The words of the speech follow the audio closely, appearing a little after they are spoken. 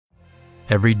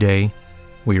Every day,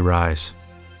 we rise,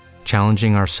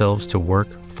 challenging ourselves to work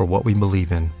for what we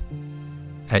believe in.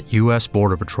 At U.S.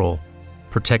 Border Patrol,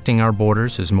 protecting our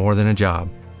borders is more than a job.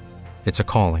 It's a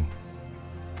calling.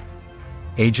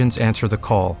 Agents answer the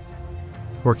call,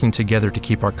 working together to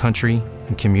keep our country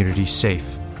and communities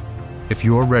safe. If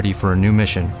you're ready for a new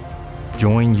mission,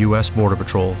 join U.S. Border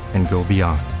Patrol and go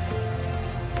beyond.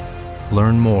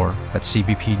 Learn more at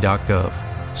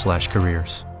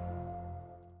cbp.gov/careers.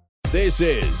 This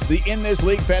is the In This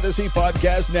League Fantasy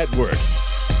Podcast Network.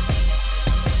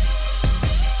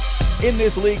 In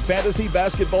This League Fantasy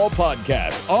Basketball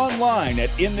Podcast, online at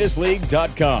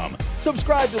inthisleague.com.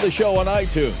 Subscribe to the show on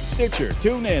iTunes, Stitcher,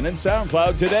 TuneIn, and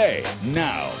SoundCloud today.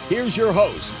 Now, here's your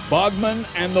hosts, Bogman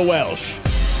and the Welsh.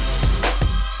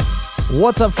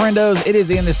 What's up, friendos? It is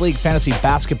the In This League Fantasy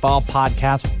Basketball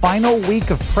Podcast. Final week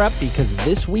of prep because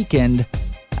this weekend,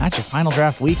 that's your final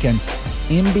draft weekend,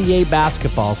 NBA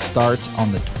basketball starts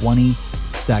on the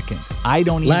 22nd. I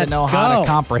don't even know how to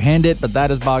comprehend it, but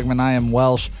that is Bogman. I am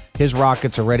Welsh. His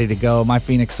Rockets are ready to go. My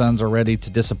Phoenix Suns are ready to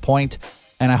disappoint.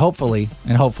 And hopefully,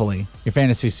 your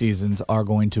fantasy seasons are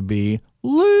going to be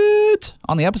lit.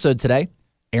 On the episode today,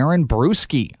 Aaron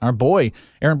Bruski, our boy,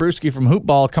 Aaron Bruski from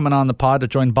Hoopball, coming on the pod to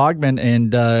join Bogman.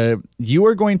 And you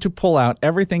are going to pull out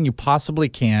everything you possibly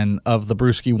can of the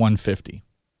Bruski 150.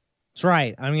 That's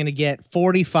right. I'm going to get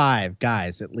 45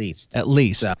 guys at least. At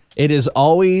least. So. It is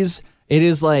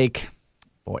like,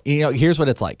 boy, here's what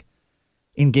it's like.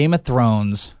 In Game of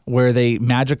Thrones, where they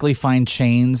magically find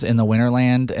chains in the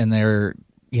Winterland and they're,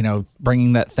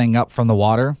 bringing that thing up from the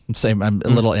water. Say a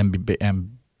little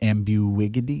ambiguity.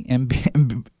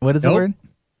 What is the word?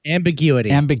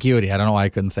 Ambiguity. Ambiguity. I don't know why I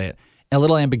couldn't say it. A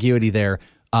little ambiguity there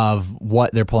of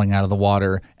what they're pulling out of the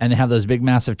water, and they have those big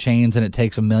massive chains and it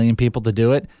takes 1 million people to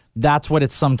do it. That's what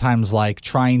it's sometimes like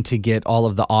trying to get all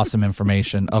of the awesome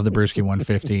information of the Bruski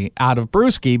 150 out of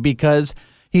Bruski, because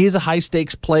he is a high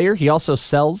stakes player. He also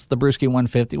sells the Bruski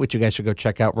 150, which you guys should go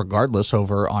check out regardless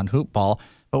over on Hoopball.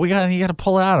 But you got to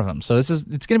pull it out of him. So it's going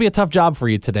to be a tough job for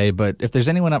you today, but if there's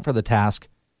anyone up for the task,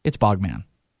 it's Bogman.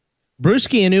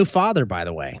 Bruski, a new father, by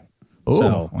the way.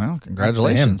 Oh, well,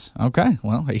 congratulations. Okay,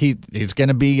 well, he's going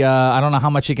to be, I don't know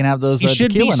how much he can have those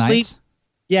tequila nights.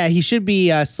 Yeah, he should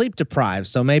be sleep deprived,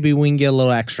 so maybe we can get a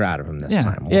little extra out of him this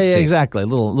time. We'll see. Exactly. A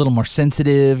little more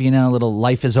sensitive, little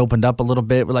life has opened up a little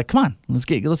bit. We're like, come on, let's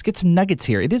get some nuggets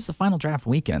here. It is the final draft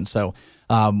weekend, so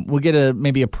we'll get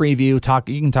maybe a preview.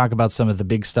 You can talk about some of the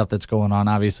big stuff that's going on.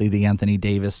 Obviously, the Anthony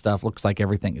Davis stuff looks like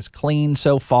everything is clean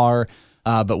so far.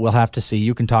 But we'll have to see.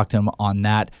 You can talk to him on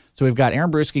that. So we've got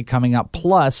Aaron Bruski coming up.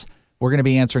 Plus, we're going to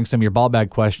be answering some of your ball bag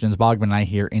questions, Bogman and I,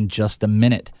 here in just a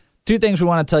minute. Two things we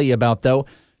want to tell you about, though.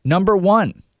 Number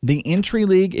one, the entry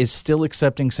league is still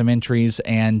accepting some entries,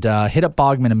 and hit up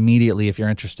Bogman immediately if you're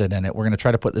interested in it. We're going to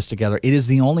try to put this together. It is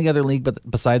the only other league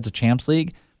besides the Champs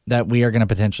League that we are going to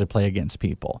potentially play against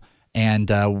people.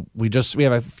 And we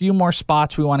have a few more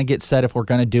spots we want to get set if we're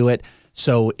going to do it.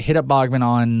 So hit up Bogman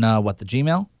on the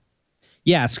Gmail?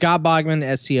 Yeah, Scott Bogman,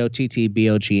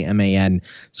 ScottBogman,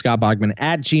 Scott Bogman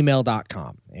at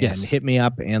gmail.com. And hit me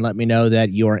up and let me know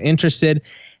that you are interested,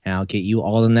 and I'll get you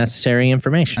all the necessary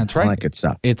information. That's right. All that good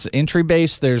stuff. It's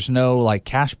entry-based. There's no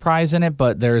cash prize in it,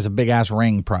 but there's a big-ass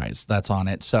ring prize that's on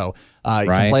it. So you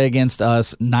can play against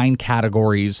us, 9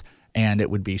 categories, and it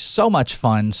would be so much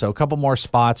fun. So a couple more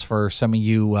spots for some of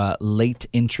you late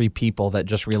entry people that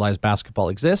just realized basketball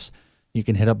exists. You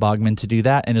can hit up Bogman to do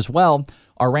that. And as well,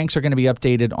 our ranks are going to be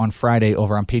updated on Friday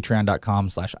over on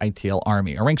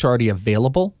patreon.com/ITLArmy. Our ranks are already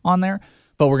available on there,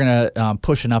 but we're going to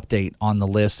push an update on the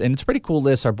list. And it's a pretty cool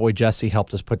list our boy Jesse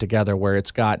helped us put together, where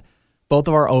it's got both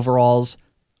of our overalls,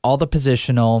 all the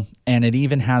positional, and it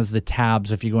even has the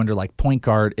tabs. If you go under point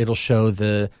guard, it'll show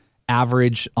the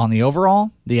average on the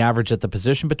overall, the average at the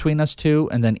position between us two,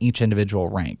 and then each individual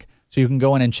rank. So you can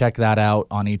go in and check that out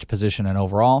on each position and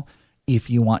overall.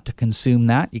 If you want to consume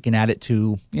that, you can add it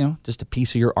to, just a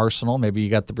piece of your arsenal. Maybe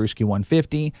you got the Bruski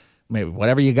 150, maybe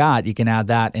whatever you got, you can add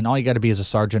that. And all you got to be is a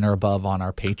sergeant or above on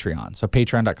our Patreon. So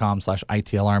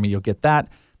patreon.com/ITLArmy, you'll get that.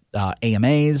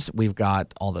 AMAs, we've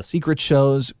got all the secret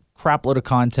shows, crap load of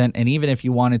content. And even if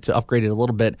you wanted to upgrade it a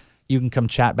little bit, you can come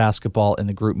chat basketball in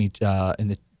the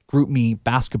GroupMe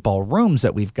basketball rooms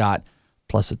that we've got,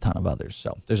 plus a ton of others.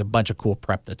 So there's a bunch of cool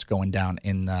prep that's going down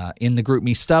in the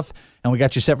GroupMe stuff. And we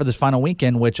got you set for this final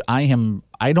weekend, which I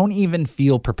don't even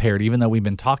feel prepared, even though we've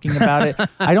been talking about it.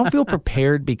 I don't feel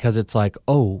prepared because it's like,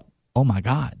 oh my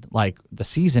God, the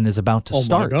season is about to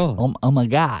start. Oh my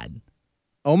God.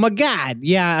 Oh my God.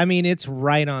 Yeah. I mean, it's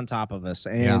right on top of us,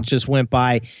 and it just went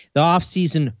by. The off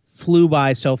season flew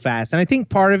by so fast. And I think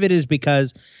part of it is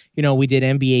because, we did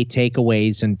NBA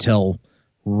takeaways until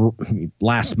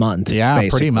last month. Yeah,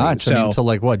 basically. Pretty much. So, until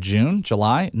like what, June,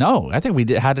 July? No, I think we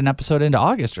had an episode into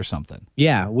August or something.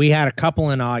 Yeah, we had a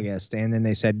couple in August, and then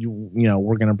they said,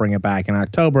 we're going to bring it back in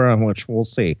October, which we'll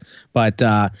see. But,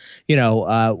 I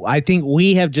think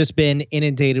we have just been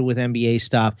inundated with NBA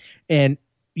stuff, and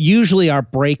usually our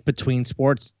break between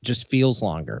sports just feels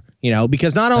longer,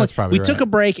 because not only we took a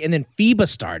break and then FIBA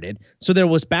started, so there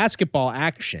was basketball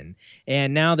action,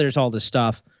 and now there's all this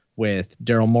stuff with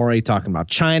Daryl Morey talking about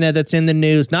China that's in the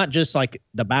news, not just like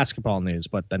the basketball news,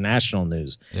 but the national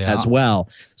news as well.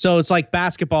 So it's like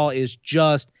basketball is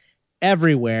just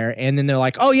everywhere. And then they're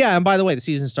like, oh, yeah, and by the way, the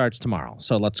season starts tomorrow.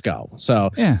 So let's go.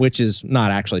 So which is not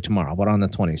actually tomorrow, but on the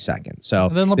 22nd. So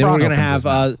then we're going to have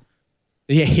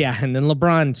Yeah, and then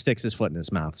LeBron sticks his foot in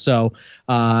his mouth. So,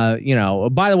 by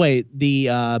the way,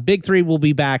 the Big Three will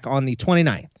be back on the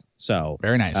 29th. So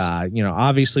very nice.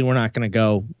 Obviously we're not going to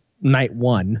go night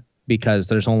one because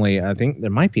there's only, I think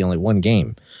there might be only one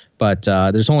game, but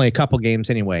there's only a couple games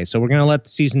anyway. So we're going to let the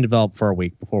season develop for a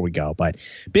week before we go. But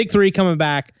Big Three coming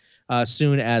back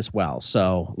soon as well.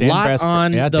 So a lot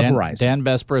on the horizon. Dan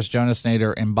Besbris, Jonas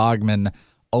Nader, and Bogman,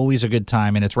 always a good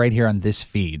time, and it's right here on this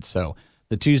feed. So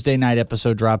the Tuesday night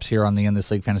episode drops here on the In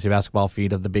This League Fantasy Basketball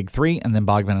feed of the Big Three, and then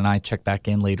Bogman and I check back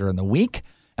in later in the week.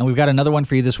 And we've got another one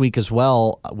for you this week as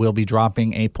well. We'll be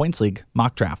dropping a Points League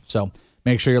mock draft. So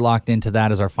make sure you're locked into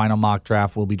that as our final mock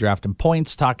draft. We'll be drafting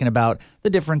points, talking about the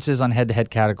differences on head-to-head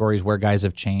categories, where guys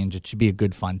have changed. It should be a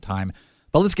good, fun time.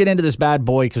 But let's get into this bad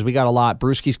boy because we got a lot.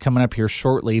 Brewski's coming up here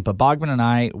shortly, but Bogman and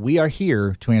I, we are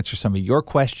here to answer some of your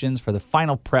questions for the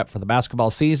final prep for the basketball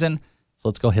season. So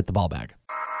let's go hit the ball bag.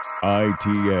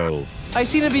 ITL. I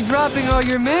seem to be dropping all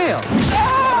your mail.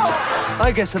 Oh!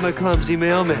 I guess I'm a clumsy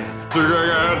mailman.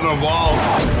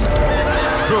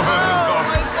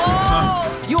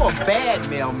 You're a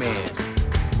bad mailman.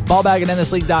 Ballbag at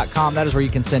inthisleague.com. That is where you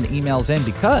can send emails in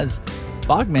because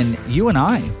Bogman, you and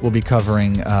I will be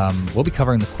covering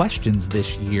the questions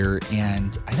this year,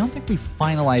 and I don't think we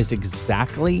finalized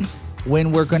exactly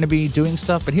when we're going to be doing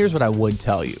stuff. But here's what I would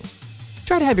tell you: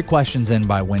 try to have your questions in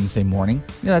by Wednesday morning.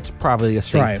 That's probably a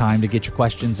safe time to get your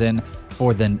questions in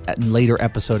for the later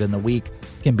episode in the week.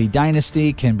 Can be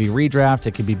dynasty, can be redraft,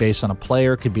 it could be based on a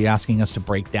player, could be asking us to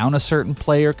break down a certain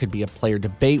player, could be a player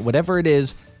debate, whatever it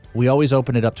is. We always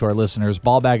open it up to our listeners.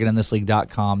 Ballbag at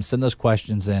inthisleague.com. Send those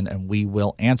questions in, and we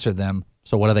will answer them.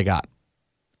 So what do they got?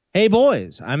 Hey,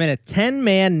 boys. I'm in a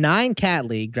 10-man, 9-cat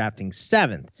league drafting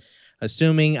 7th.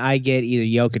 Assuming I get either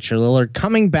Jokic or Lillard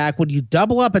coming back, would you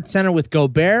double up at center with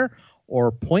Gobert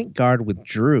or point guard with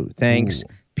Drew? Thanks. Ooh.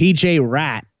 PJ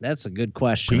Rat. That's a good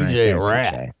question. PJ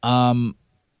Rat.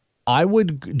 I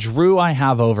would Drew I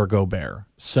have over Gobert.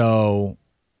 So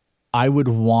I would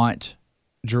want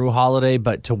Drew Holiday,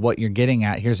 but to what you're getting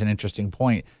at, here's an interesting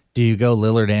point. Do you go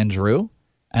Lillard and Drew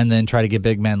and then try to get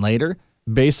big men later?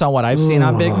 Based on what I've seen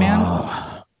on big man,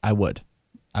 I would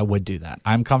do that.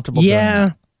 I'm comfortable doing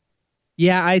that.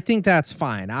 Yeah, I think that's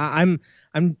fine. I'm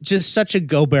just such a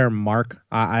Gobert mark.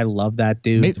 I love that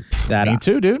dude. Me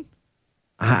too, dude.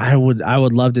 I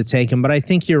would love to take him, but I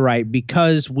think you're right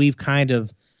because we've kind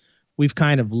of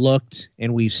looked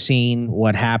and we've seen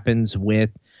what happens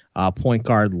with point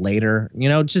guard later.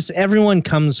 Just everyone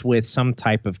comes with some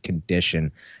type of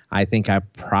condition. I think I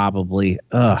probably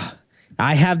I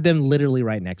have them literally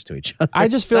right next to each other. I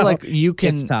just feel like you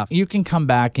can come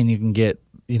back and you can get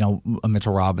a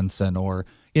Mitchell Robinson, or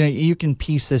you can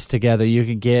piece this together. You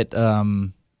can get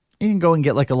you can go and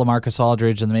get like a LaMarcus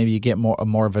Aldridge, and then maybe you get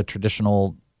more of a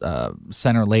traditional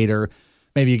center later.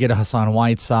 Maybe you get a Hassan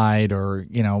Whiteside, or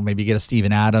maybe you get a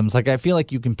Steven Adams. Like, I feel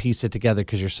like you can piece it together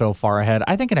because you're so far ahead.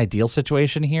 I think an ideal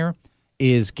situation here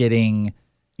is getting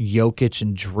Jokic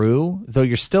and Drew, though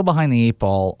you're still behind the 8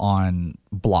 ball on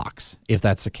blocks, if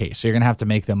that's the case. So you're going to have to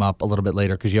make them up a little bit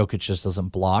later because Jokic just doesn't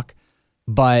block.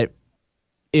 But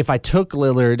if I took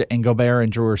Lillard and Gobert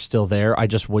and Drew are still there, I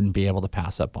just wouldn't be able to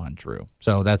pass up on Drew.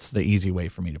 So that's the easy way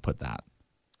for me to put that.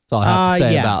 That's all I have to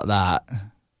say about that.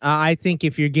 I think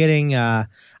if you're getting, I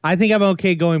think I'm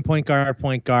okay going point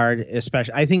guard,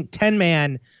 especially. I think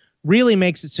 10-man really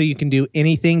makes it so you can do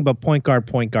anything, but point guard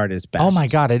is best. Oh my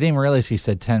God, I didn't realize he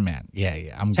said 10-man.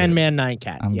 Yeah, I'm 10-man,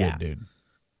 9-cat. I'm good, dude.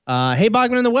 Hey,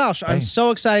 Bogman and the Welsh. Hey. I'm so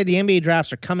excited. The NBA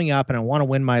drafts are coming up, and I want to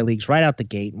win my leagues right out the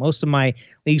gate. Most of my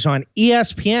leagues are on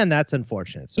ESPN. That's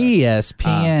unfortunate. Sorry.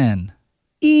 ESPN.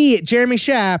 Jeremy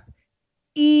Schaap,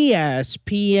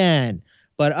 ESPN.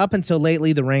 But up until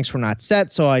lately, the ranks were not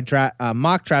set, so I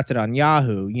mock drafted on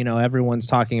Yahoo. Everyone's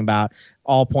talking about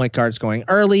all point guards going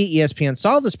early. ESPN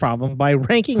solved this problem by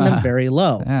ranking them very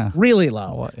low, really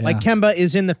low. Well, yeah. Like Kemba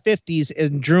is in the 50s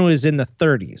and Drew is in the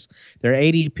 30s. Their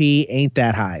ADP ain't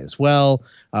that high as well.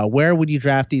 Where would you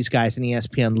draft these guys in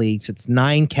ESPN leagues? It's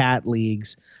 9 cat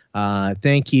leagues.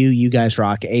 Thank you. You guys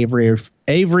rock.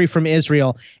 Avery from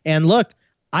Israel. And look,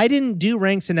 I didn't do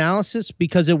ranks analysis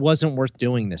because it wasn't worth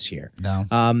doing this year. No.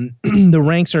 The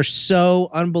ranks are so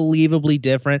unbelievably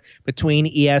different between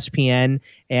ESPN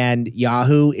and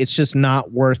Yahoo. It's just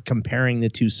not worth comparing the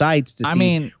two sites to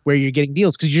see where you're getting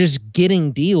deals, because you're just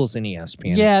getting deals in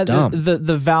ESPN. Yeah,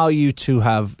 the value to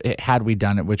have, had we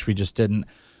done it, which we just didn't,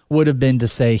 would have been to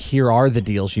say, here are the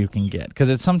deals you can get.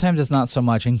 Because sometimes it's not so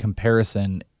much in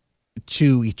comparison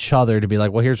to each other to be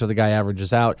like, well, here's what the guy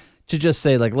averages out, to just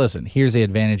say, like, listen, here's the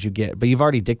advantage you get. But you've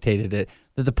already dictated it,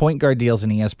 that the point guard deals in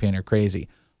ESPN are crazy.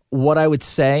 What I would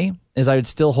say is I would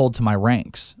still hold to my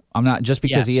ranks. I'm not, just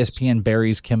because ESPN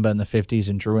buries Kemba in the 50s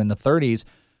and Drew in the 30s,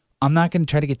 I'm not going to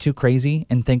try to get too crazy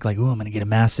and think like, oh, I'm going to get a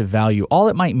massive value. All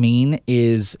it might mean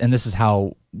is, and this is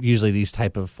how usually these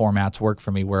type of formats work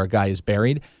for me where a guy is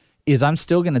buried, is I'm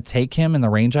still going to take him in the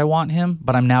range I want him,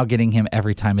 but I'm now getting him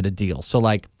every time at a deal. So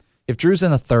like if Drew's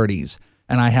in the 30s,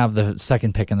 and I have the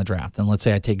second pick in the draft, and let's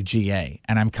say I take GA,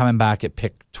 and I'm coming back at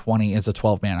pick 20 as a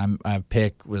 12-man. I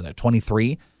pick,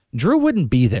 23? Drew wouldn't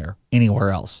be there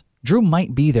anywhere else. Drew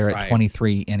might be there at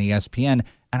 23 in ESPN,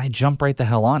 and I jump right the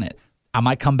hell on it. I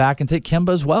might come back and take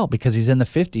Kemba as well because he's in the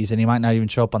 50s, and he might not even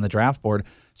show up on the draft board.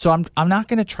 So I'm not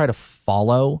going to try to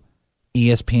follow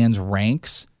ESPN's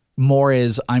ranks. More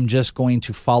as I'm just going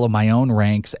to follow my own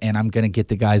ranks, and I'm going to get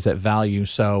the guys at value.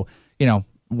 So,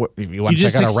 if you want to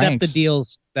check out our ranks, accept the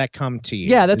deals that come to you.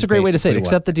 Yeah, that's a great way to say it.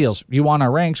 Accept the deals. You want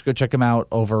our ranks, go check them out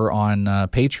over on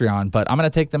Patreon. But I'm going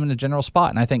to take them in a general spot.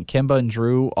 And I think Kemba and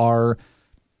Drew are,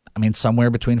 somewhere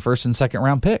between first and second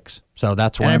round picks. So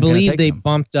that's where I believe they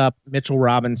bumped up Mitchell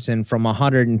Robinson from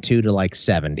 102 to like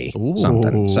 70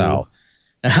 something. So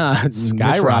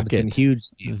skyrocket. Huge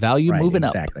deal. Value moving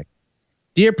up. Exactly.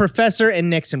 Dear Professor and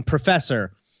Nixon,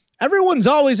 Professor, everyone's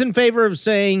always in favor of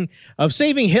saving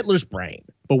Hitler's brain.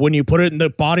 But when you put it in the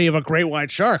body of a great white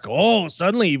shark,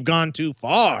 suddenly you've gone too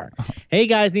far. Hey,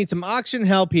 guys, need some auction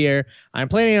help here. I'm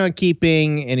planning on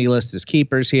keeping, and he lists his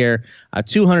keepers here, a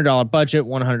 $200 budget,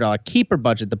 $100 keeper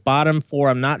budget. The bottom 4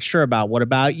 I'm not sure about. What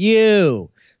about you?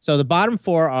 So the bottom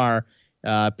 4 are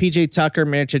PJ Tucker,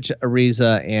 Mirotic,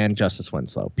 Ariza, and Justice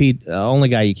Winslow. Only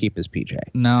guy you keep is PJ.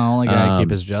 No, only guy I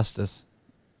keep is Justice.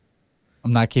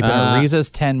 I'm not keeping Ariza's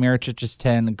 10, Mirotic is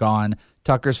 10, gone.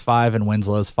 Tucker's 5 and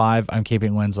Winslow's 5. I'm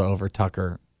keeping Winslow over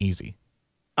Tucker, easy.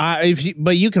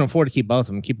 But you can afford to keep both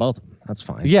of them. Keep both of them. That's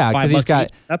fine. Yeah, because he's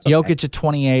got Jokic at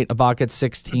 28, Ibaka at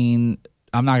 16.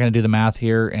 I'm not going to do the math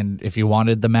here, and if you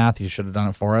wanted the math, you should have done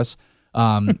it for us.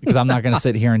 Because I'm not going to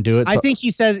sit here and do it. So. I think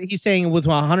he's saying with a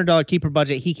 $100 keeper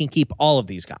budget, he can keep all of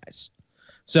these guys.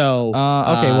 So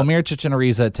okay, well, Mirotic and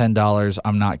Ariza at $10,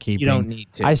 I'm not keeping. You don't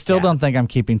need to. I still don't think I'm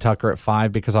keeping Tucker at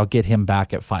 5 because I'll get him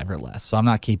back at 5 or less. So I'm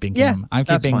not keeping him. I'm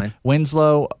keeping fine.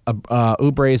 Winslow,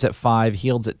 Oubre's at 5,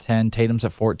 Hields at 10, Tatum's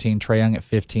at 14, Trae Young at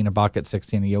 15, Ibaka at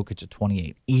 16, and Jokic at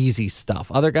 28. Easy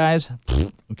stuff. Other guys,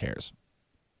 who cares?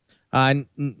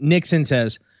 Nixon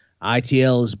says,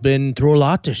 ITL has been through a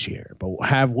lot this year, but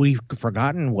have we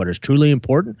forgotten what is truly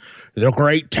important? The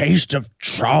great taste of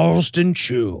Charleston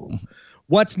Chew.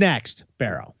 What's next,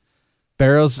 Barrow?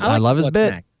 Barrow's, I love his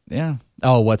bit. Next. Yeah.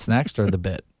 Oh, what's next or the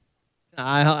bit?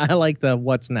 I like the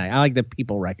what's next. I like that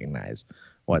people recognize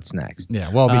what's next. Yeah,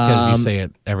 well, because you say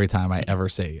it every time I ever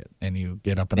say it, and you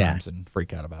get up in arms and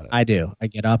freak out about it. I do. I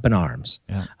get up in arms.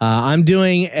 Yeah. I'm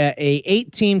doing a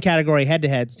 8-team category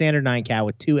head-to-head, standard 9 cat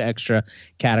with 2 extra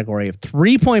category of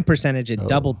 3-point percentage and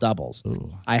double-doubles.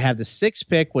 I have the 6th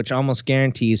pick, which almost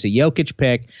guarantees a Jokic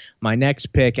pick. My next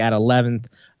pick at 11th.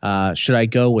 Should I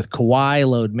go with Kawhi,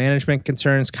 load management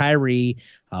concerns, Kyrie,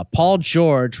 Paul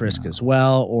George, risk as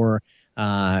well, or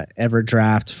ever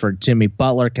draft for Jimmy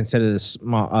Butler? Consider this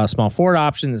small forward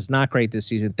option. This is not great this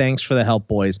season. Thanks for the help,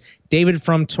 boys. David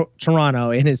from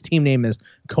Toronto, and his team name is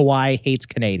Kawhi Hates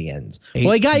Canadians. 18.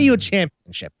 Well, he got you a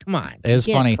championship. Come on. It's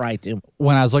funny.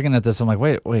 When I was looking at this, I'm like,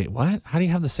 wait, what? How do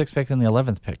you have the 6th pick and the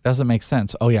 11th pick? Doesn't make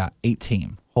sense. Oh, yeah,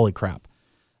 8-team. Holy crap.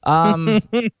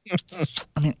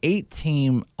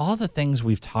 8-team, all the things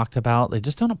we've talked about, they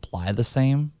just don't apply the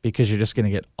same because you're just going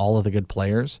to get all of the good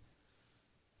players.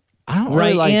 I don't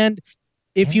really like. And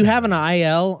if you have an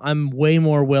IL, I'm way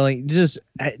more willing. Do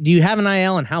you have an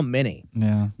IL and how many?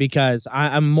 Yeah. Because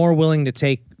I'm more willing to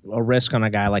take a risk on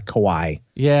a guy like Kawhi.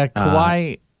 Yeah,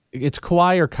 Kawhi. It's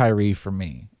Kawhi or Kyrie for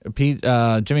me.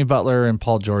 Jimmy Butler and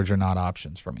Paul George are not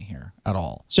options for me here at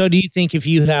all. So do you think if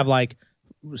you have like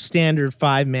standard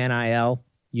 5-man IL,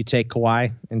 you take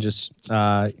Kawhi and just,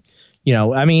 I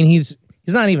mean, he's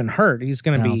not even hurt. He's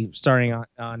going to be starting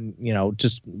on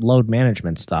just load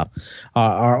management stuff,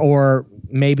 or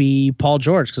maybe Paul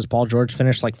George, because Paul George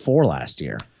finished like 4 last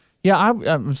year. Yeah,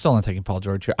 I'm still not taking Paul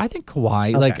George here. I think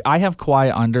Kawhi, I have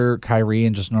Kawhi under Kyrie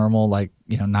and just normal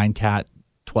 9-cat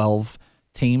 12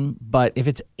 team. But if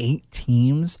it's 8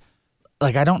 teams,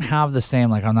 I don't have the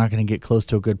same, I'm not going to get close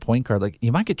to a good point guard.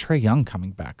 You might get Trae Young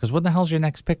coming back, because what the hell's your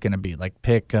next pick going to be? If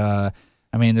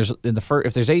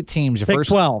there's 8 teams, pick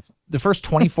 12. The first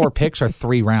 24 picks are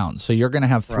 3 rounds. So you're going to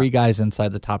have 3 guys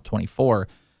inside the top 24.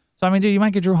 So, dude, you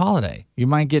might get Drew Holiday. You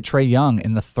might get Trae Young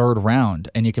in the 3rd round,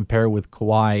 and you compare with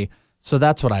Kawhi. So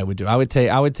that's what I would do. I would take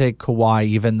Kawhi,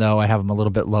 even though I have him a little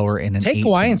bit lower in an 8. Take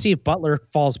Kawhi and see if Butler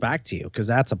falls back to you, because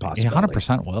that's a possibility. He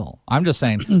 100% will. I'm just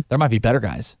saying there might be better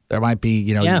guys. There might be,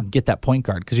 you can get that point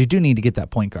guard, because you do need to get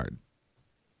that point guard.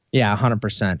 Yeah,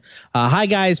 100%. Hi,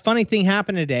 guys. Funny thing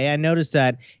happened today. I noticed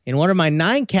that in one of my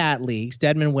 9-cat leagues,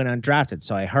 Dedmon went undrafted.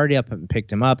 So I hurried up and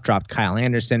picked him up, dropped Kyle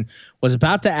Anderson. Was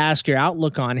about to ask your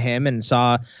outlook on him and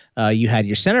saw you had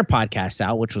your center podcast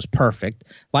out, which was perfect.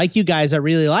 Like you guys, I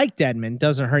really like Dedmon.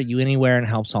 Doesn't hurt you anywhere and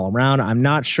helps all around. I'm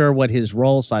not sure what his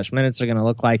role/minutes are going to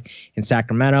look like in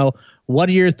Sacramento. What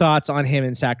are your thoughts on him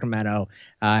in Sacramento?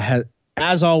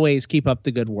 As always, keep up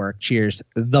the good work. Cheers,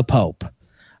 the Pope.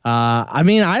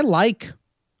 I like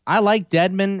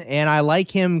Dedmon, and I like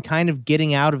him kind of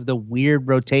getting out of the weird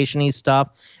rotation-y stuff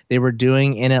they were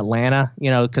doing in Atlanta,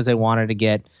 because they wanted to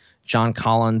get John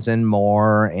Collins and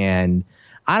more. And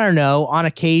I don't know, on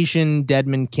occasion,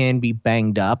 Dedmon can be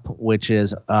banged up, which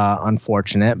is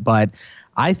unfortunate. But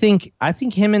I think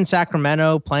him in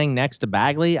Sacramento playing next to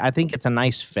Bagley, I think it's a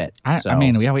nice fit. I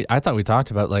thought we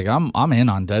talked about, I'm in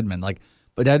on Dedmon.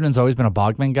 But Dedmon's always been a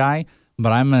Bogman guy.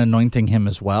 But I'm anointing him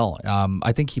as well.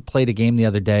 I think he played a game the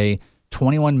other day,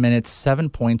 21 minutes,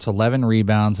 7 points, 11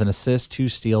 rebounds, an assist, 2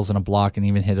 steals, and a block, and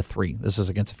even hit a 3. This was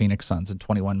against the Phoenix Suns in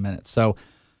 21 minutes. So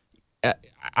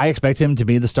I expect him to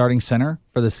be the starting center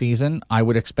for the season. I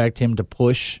would expect him to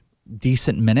push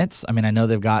decent minutes. I know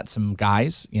they've got some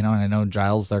guys, and I know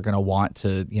Giles, they're going to want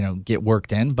to, get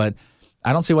worked in. But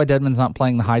I don't see why Dedmon's not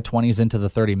playing the high 20s into the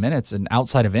 30 minutes. And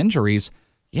outside of injuries,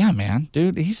 yeah, man,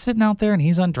 dude, he's sitting out there and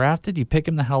he's undrafted. You pick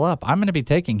him the hell up. I'm going to be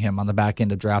taking him on the back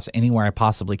end of drafts anywhere I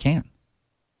possibly can.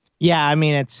 Yeah,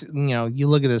 it's, you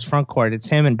look at this front court, it's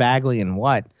him and Bagley and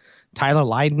what? Tyler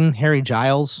Lydon, Harry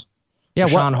Giles,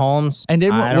 Sean Holmes. And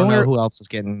I don't know who else is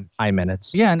getting high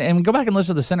minutes. Yeah, and go back and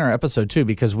listen to the center episode too,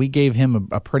 because we gave him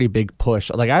a pretty big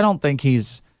push. I don't think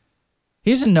he's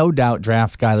a no-doubt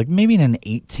draft guy. Maybe in an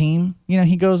 8 team,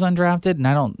 he goes undrafted. And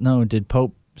I don't know, did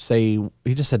Pope say,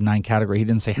 he just said 9 category. He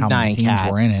didn't say how many teams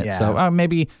were in it. Yeah. So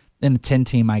maybe in a 10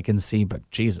 team I can see, but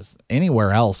Jesus,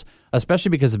 anywhere else, especially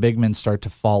because the big men start to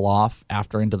fall off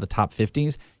after into the top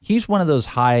 50s. He's one of those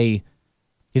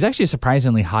he's actually a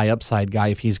surprisingly high upside guy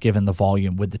if he's given the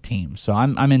volume with the team. So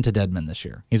I'm into Dedmon this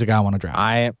year. He's a guy I want to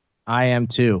draft. I am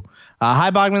too.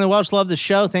 Hi, Bogman the Welsh. Love the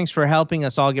show. Thanks for helping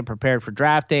us all get prepared for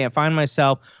draft day. I find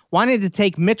myself wanted to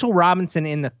take Mitchell Robinson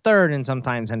in the 3rd and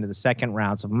sometimes into the 2nd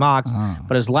rounds of mocks,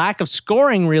 but his lack of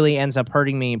scoring really ends up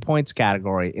hurting me in the points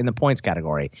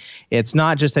category. It's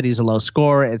not just that he's a low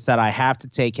scorer, it's that I have to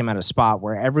take him at a spot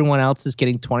where everyone else is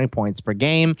getting 20 points per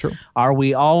game. True. Are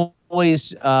we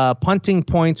always punting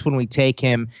points when we take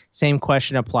him? Same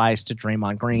question applies to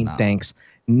Draymond Green. No. Thanks,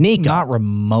 Nico. Not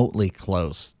remotely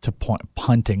close to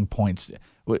punting points.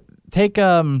 Take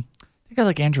a guy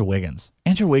like Andrew Wiggins.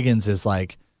 Andrew Wiggins is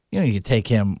you take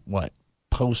him,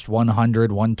 post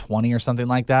 100, 120 or something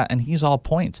like that, and he's all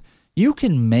points. You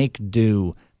can make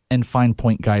do and find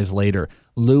point guys later.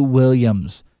 Lou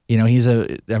Williams, this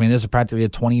is practically a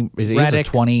 20 point,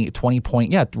 Redick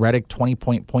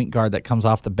 20-point point guard that comes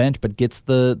off the bench but gets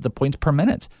the points per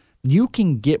minute. You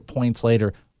can get points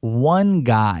later. One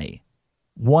guy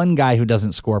who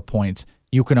doesn't score points,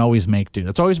 you can always make do.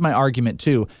 That's always my argument,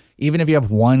 too. Even if you have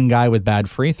one guy with bad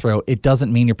free throw, it doesn't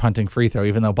mean you're punting free throw,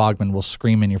 even though Bogman will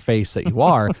scream in your face that you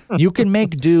are. You can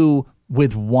make do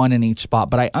with one in each spot.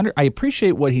 But I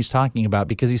appreciate what he's talking about,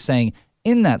 because he's saying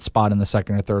in that spot in the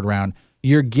 2nd or 3rd round,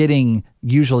 you're getting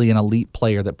usually an elite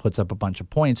player that puts up a bunch of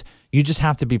points. You just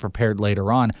have to be prepared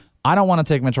later on. I don't want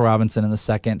to take Mitchell Robinson in the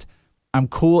 2nd. I'm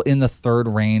cool in the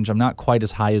 3rd range. I'm not quite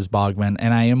as high as Bogman,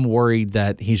 and I am worried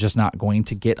that he's just not going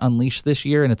to get unleashed this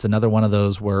year, and it's another one of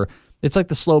those where it's like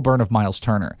the slow burn of Miles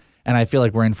Turner, and I feel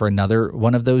like we're in for another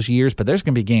one of those years, but there's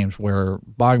going to be games where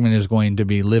Bogman is going to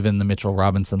be living the Mitchell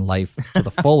Robinson life to the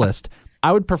fullest.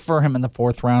 I would prefer him in the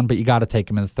 4th round, but you got to take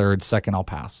him in the 3rd. 2nd, I'll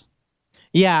pass.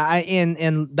 Yeah,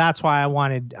 and that's why I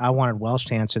wanted Welsh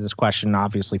to answer this question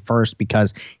obviously first,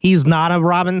 because he's not a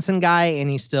Robinson guy, and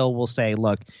he still will say,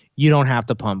 look, you don't have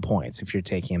to pump points if you're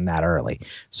taking him that early.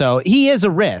 So he is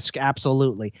a risk,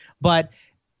 absolutely. But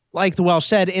like the Welsh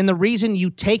said, and the reason you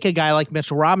take a guy like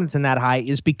Mitchell Robinson that high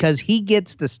is because he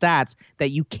gets the stats that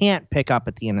you can't pick up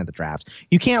at the end of the draft.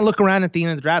 You can't look around at the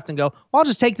end of the draft and go, well, I'll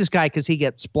just take this guy because he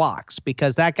gets blocks,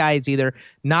 because that guy is either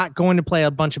not going to play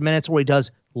a bunch of minutes or he does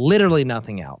literally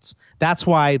nothing else. That's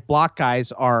why block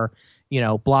guys are,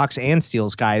 blocks and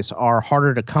steals guys are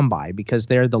harder to come by, because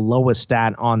they're the lowest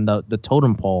stat on the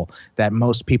totem pole that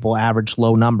most people average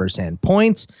low numbers in.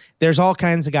 Points, there's all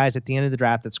kinds of guys at the end of the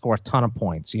draft that score a ton of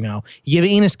points. You give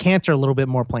Enes Kanter a little bit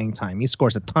more playing time, he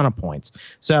scores a ton of points.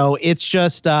 So it's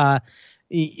just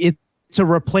it's a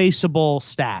replaceable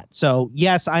stat. So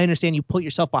yes, I understand you put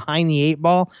yourself behind the 8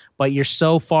 ball, but you're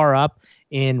so far up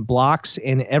in blocks,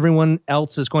 and everyone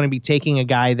else is going to be taking a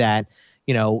guy that,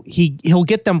 he'll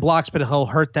get them blocks, but he'll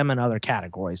hurt them in other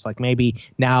categories. Like maybe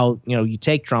now, you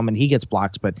take Drummond, he gets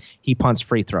blocks, but he punts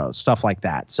free throws, stuff like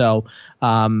that. So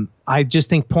I just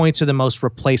think points are the most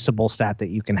replaceable stat that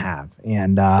you can have.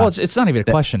 And well, it's not even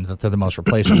a question that they're the most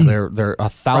replaceable. They're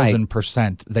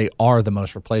 1,000%. They are the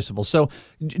most replaceable. So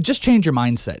just change your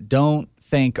mindset. Don't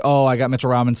think, oh, I got Mitchell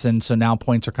Robinson, so now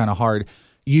points are kind of hard.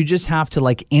 You just have to,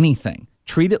 like anything,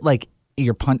 treat it like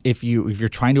your punt. If you're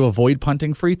trying to avoid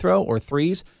punting free throw or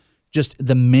threes, just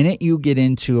the minute you get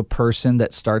into a person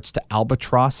that starts to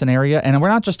albatross an area, and we're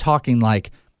not just talking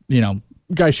like,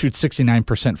 guy shoots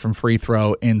 69% from free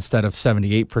throw instead of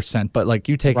 78%, but like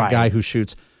you take a guy who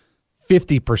shoots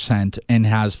 50% and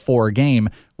has 4 a game.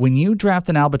 When you draft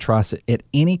an albatross at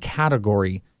any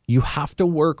category, you have to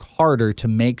work harder to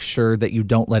make sure that you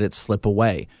don't let it slip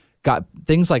away. Got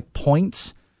things like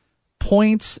points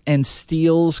and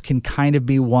steals can kind of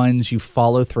be ones you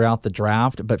follow throughout the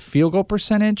draft, but field goal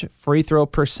percentage, free throw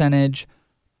percentage,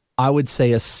 I would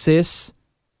say assists,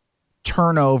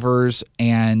 turnovers,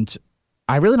 and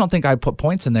I really don't think I put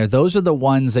points in there. Those are the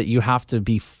ones that you have to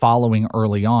be following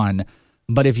early on.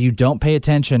 But if you don't pay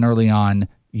attention early on,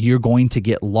 you're going to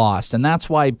get lost. And that's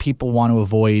why people want to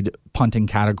avoid punting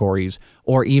categories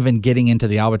or even getting into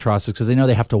the albatrosses, because they know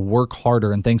they have to work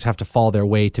harder and things have to fall their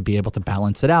way to be able to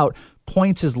balance it out.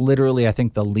 Points is literally, I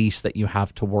think, the least that you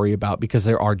have to worry about, because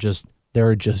there are just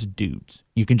dudes.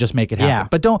 You can just make it happen. Yeah.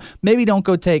 But don't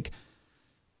go take,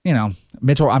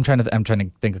 Mitchell. I'm trying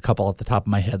to think a couple off the top of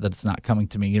my head that it's not coming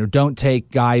to me. Don't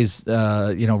take guys,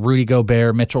 Rudy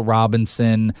Gobert, Mitchell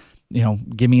Robinson,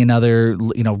 give me another,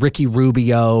 Ricky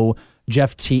Rubio,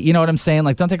 Jeff T. You know what I'm saying?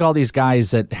 Like, don't take all these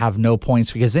guys that have no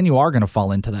points, because then you are going to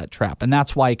fall into that trap. And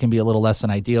that's why it can be a little less than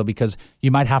ideal, because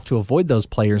you might have to avoid those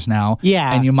players now.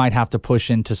 Yeah. And you might have to push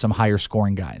into some higher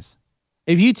scoring guys.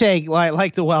 If you take,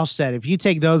 like the Welsh said, if you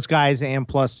take those guys and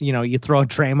plus, you throw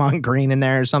Draymond Green in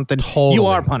there or something, you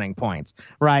are punting points,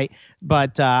 right?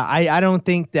 But I don't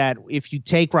think that if you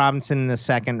take Robinson in the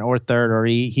second or third, or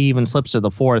he even slips to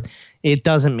the fourth, it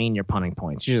doesn't mean you're punting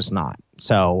points. You're just not.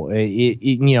 So,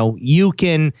 you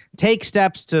can take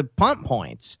steps to punt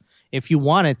points if you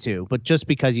wanted to, but just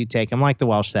because you take them, like the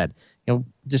Welsh said,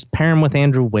 just pair him with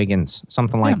Andrew Wiggins,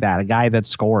 something like that, a guy that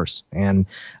scores, and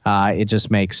it just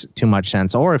makes too much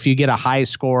sense. Or if you get a high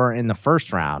score in the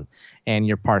first round and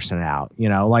you're parsing it out,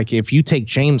 like if you take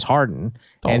James Harden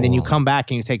and then you come back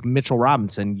and you take Mitchell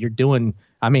Robinson,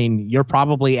 you're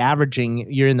probably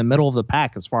averaging, you're in the middle of the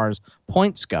pack as far as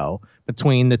points go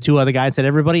between the two other guys that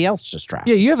everybody else just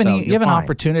drafted. Yeah, you have an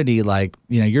opportunity, like,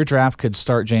 your draft could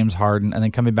start James Harden, and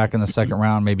then coming back in the second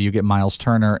round, maybe you get Miles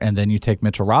Turner, and then you take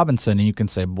Mitchell Robinson, and you can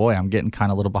say, boy, I'm getting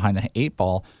kind of a little behind the 8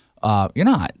 ball. You're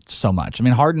not so much.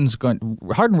 Harden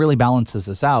really balances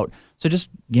this out. So just,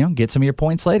 get some of your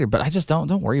points later. But I just don't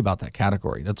worry about that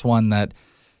category. That's one that,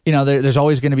 there's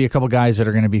always going to be a couple guys that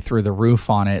are going to be through the roof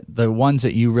on it. The ones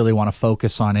that you really want to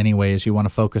focus on anyway is you want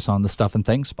to focus on the stuff and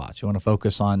things spots. You want to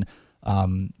focus on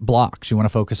blocks. You want to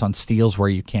focus on steals where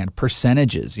you can.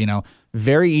 Percentages,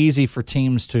 very easy for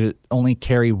teams to only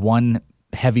carry one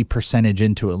heavy percentage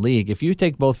into a league. If you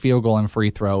take both field goal and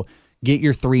free throw, get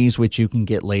your threes, which you can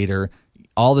get later,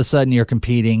 all of a sudden you're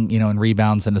competing, in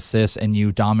rebounds and assists, and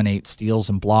you dominate steals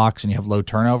and blocks, and you have low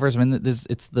turnovers.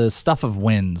 It's the stuff of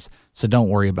wins, so don't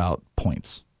worry about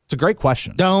points. It's a great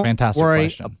question. Don't fantastic worry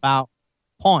question. About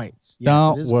points. Yes,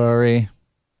 don't worry.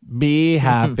 Be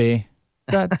happy.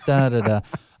 Da, da, da, da.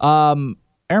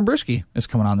 Aaron Bruski is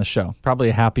coming on the show. Probably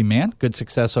a happy man. Good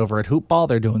success over at Hoopball.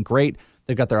 They're doing great.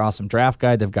 They've got their awesome draft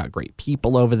guide. They've got great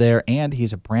people over there, and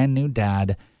he's a brand new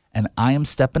dad. And I am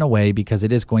stepping away because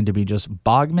it is going to be just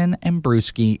Bogman and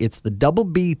Bruski. It's the double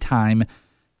B time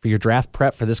for your draft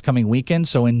prep for this coming weekend.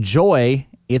 So enjoy.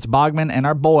 It's Bogman and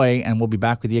our boy, and we'll be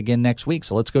back with you again next week.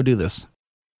 So let's go do this.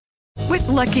 With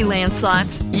Lucky Land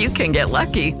Slots, you can get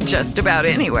lucky just about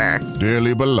anywhere.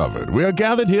 Dearly beloved, we are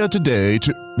gathered here today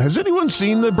to... Has anyone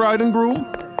seen the bride and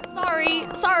groom?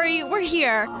 Sorry, we're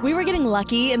here. We were getting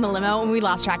lucky in the limo and we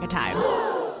lost track of time.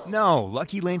 No,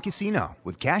 Lucky Land Casino,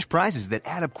 with cash prizes that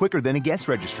add up quicker than a guest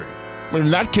registry. In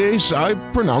that case, I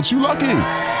pronounce you lucky.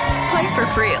 Play for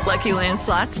free at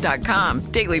LuckyLandSlots.com.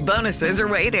 Daily bonuses are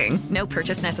waiting. No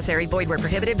purchase necessary. Void where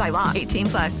prohibited by law.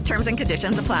 18+. Terms and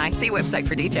conditions apply. See website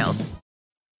for details.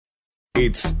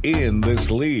 It's In This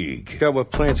League. Got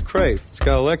what plants crave. It's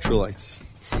got electrolytes.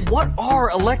 What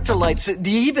are electrolytes?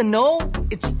 Do you even know?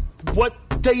 It's what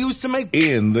they used to make.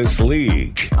 In This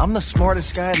League. I'm the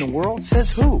smartest guy in the world?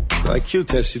 Says who? The IQ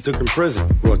test you took in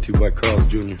prison. Brought to you by Carl's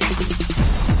Jr.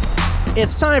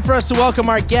 It's time for us to welcome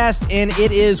our guest, and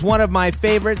it is one of my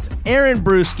favorites, Aaron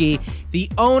Bruski,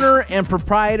 the owner and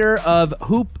proprietor of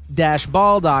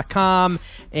hoop-ball.com.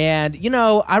 And, you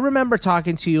know, I remember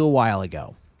talking to you a while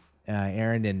ago,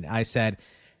 Aaron, and I said,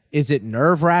 is it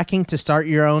nerve-wracking to start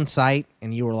your own site?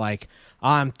 And you were like,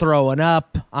 I'm throwing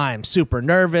up, I'm super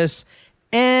nervous.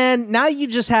 And now you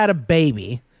just had a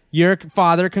baby. You're a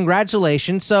father,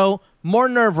 congratulations. So, more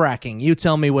nerve-wracking. You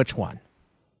tell me which one.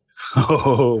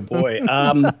 Oh boy.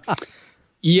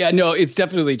 Yeah, no, it's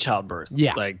definitely childbirth.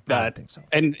 Yeah, like that. I think so.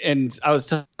 And I was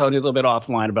telling you a little bit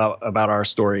offline about our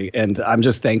story, and I'm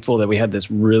just thankful that we had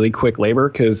this really quick labor,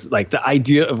 because like the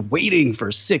idea of waiting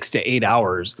for 6 to 8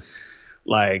 hours,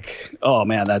 like, oh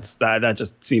man, that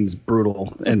just seems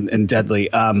brutal and deadly.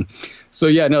 So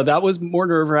yeah, no, that was more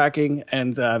nerve-wracking.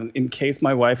 And in case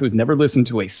my wife, who's never listened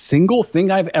to a single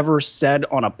thing I've ever said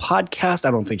on a podcast,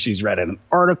 I don't think she's read an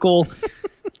article.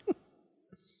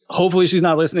 Hopefully she's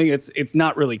not listening. It's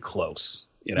not really close,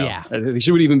 you know. Yeah.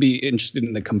 She would even be interested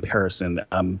in the comparison.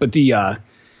 But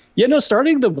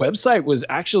starting the website was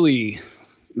actually,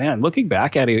 man, looking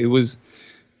back at it, it was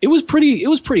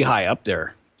pretty high up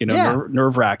there, you know, yeah.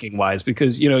 Nerve-wracking wise,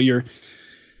 because, you know, you're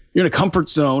in a comfort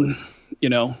zone, you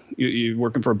know, you're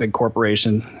working for a big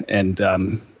corporation, and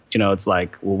you know, it's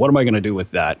like, well, what am I going to do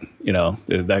with that? You know,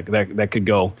 that could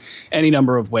go any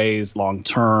number of ways long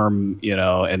term, you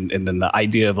know, and then the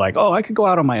idea of like, oh, I could go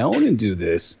out on my own and do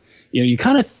this. You know, you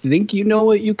kind of think you know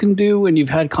what you can do, and you've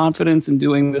had confidence in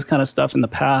doing this kind of stuff in the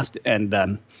past,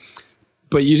 and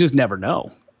but you just never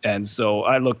know. And so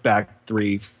I look back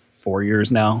 3-4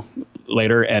 years now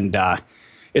later, and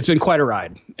it's been quite a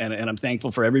ride. And I'm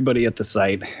thankful for everybody at the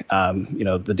site. You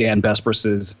know, the Dan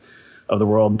Besbris's of the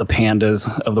world, the Pandas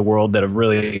of the world that have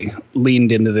really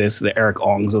leaned into this, the Eric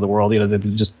Ongs of the world, you know, that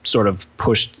just sort of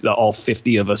pushed all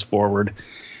 50 of us forward,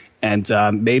 and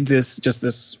made this just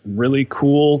this really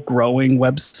cool growing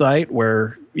website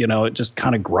where, you know, it just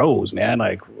kind of grows, man.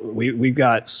 Like we've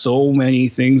got so many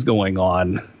things going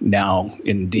on now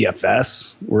in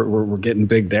DFS. We're getting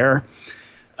big there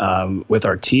with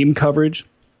our team coverage,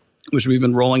 which we've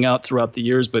been rolling out throughout the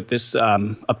years. But this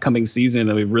upcoming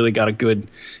season, we've really got a good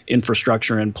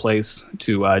infrastructure in place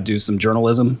to do some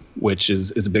journalism, which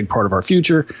is a big part of our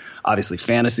future. Obviously,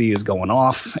 fantasy is going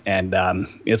off, and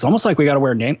it's almost like we got to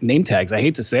wear name tags. I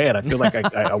hate to say it. I feel like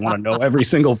I want to know every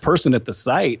single person at the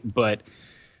site, but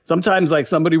sometimes like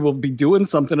somebody will be doing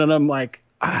something, and I'm like,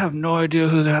 I have no idea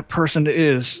who that person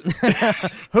is.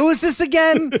 Who is this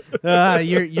again?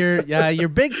 You're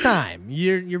big time.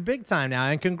 You're big time now,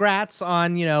 and congrats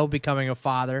on, you know, becoming a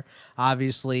father.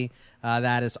 Obviously,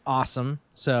 that is awesome.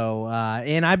 So,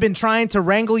 and I've been trying to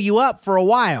wrangle you up for a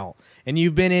while, and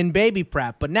you've been in baby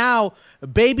prep, but now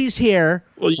baby's here.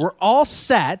 Well, we're all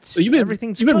set. So you've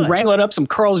been wrangling up some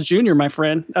Carl's Jr., my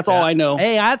friend. That's all I know.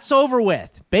 Hey, that's over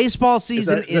with. Baseball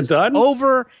season is done?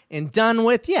 over and done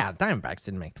with. Yeah, Diamondbacks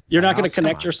didn't make the playoffs. You're not going to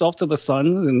connect yourself to the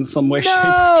Suns in some way, shape, or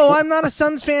No, form? I'm not a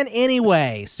Suns fan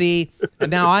anyway. See, and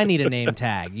now I need a name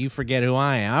tag. You forget who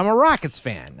I am. I'm a Rockets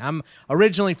fan. I'm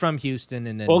originally from Houston,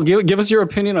 and then. Well, give us your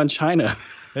opinion on China.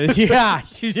 yeah.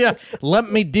 Let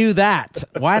me do that.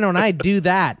 Why don't I do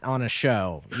that on a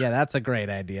show? Yeah, that's a great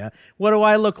idea. What do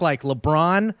I look like,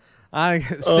 LeBron? I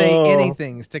say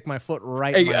anything, stick my foot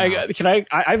right in my mouth.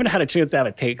 I haven't had a chance to have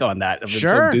a take on that. I've been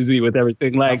so busy with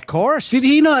everything. Like, of course. Did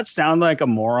he not sound like a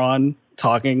moron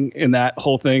talking in that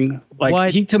whole thing?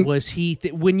 Like,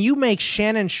 when you make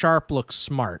Shannon Sharp look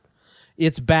smart,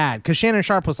 it's bad. Because Shannon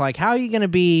Sharp was like, how are you going to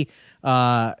be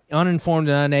uninformed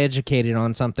and uneducated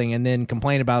on something and then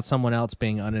complain about someone else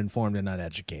being uninformed and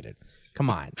uneducated? Come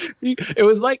on. It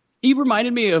was like, he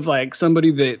reminded me of like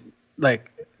somebody that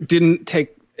like didn't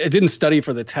take didn't study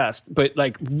for the test, but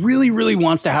like really, really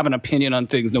wants to have an opinion on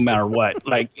things no matter what.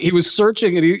 Like he was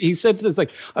searching and he said this,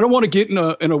 like, I don't want to get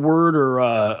in a word or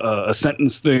a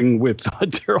sentence thing with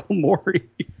Daryl Morey.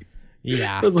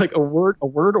 Yeah. It was like a word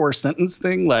or sentence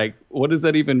thing. Like, what does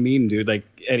that even mean, dude? Like,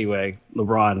 anyway,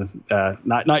 LeBron,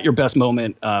 not your best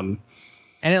moment. And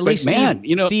at least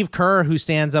Steve Kerr, who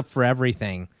stands up for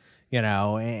everything,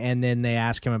 and then they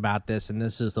ask him about this, and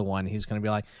this is the one he's going to be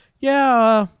like,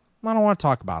 yeah, I don't want to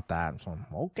talk about that. So,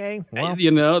 okay. Well.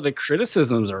 The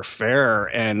criticisms are fair.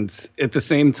 And at the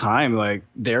same time, like,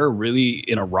 they're really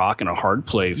in a rock and a hard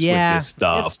place with this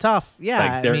stuff. It's tough.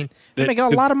 Yeah. Like, they're making a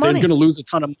lot of money. They're going to lose a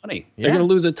ton of money. Yeah. They're going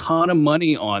to lose a ton of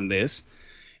money on this.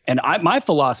 And my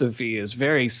philosophy is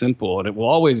very simple, and it will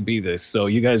always be this. So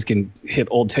you guys can hit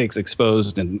Old Takes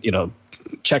Exposed and,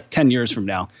 check 10 years from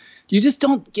now. You just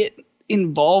don't get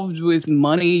involved with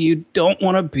money you don't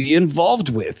want to be involved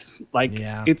with. Like,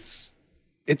 it's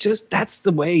just, that's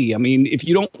the way. I mean, if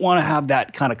you don't want to have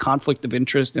that kind of conflict of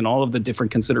interest and all of the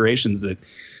different considerations that,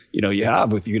 you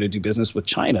have if you're going to do business with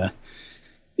China,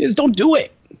 is don't do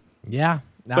it. Yeah.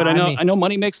 No, but I know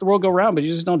money makes the world go round, but you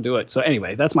just don't do it. So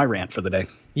anyway, that's my rant for the day.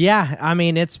 Yeah. I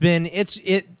mean, it's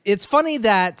funny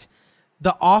that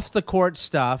the off the court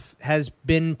stuff has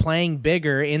been playing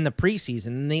bigger in the preseason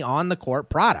than the on the court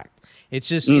product. It's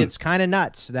just it's kind of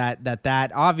nuts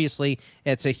that obviously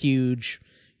it's a huge,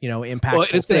 impact. Well,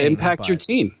 it's going to impact your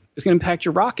team. It's going to impact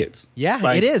your Rockets.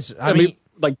 Yeah, it is. I mean,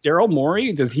 like Daryl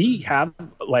Morey, does he have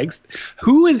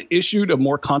who has issued a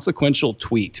more consequential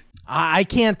tweet? I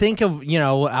can't think of,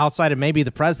 outside of maybe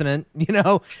the president,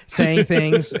 saying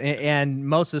things, and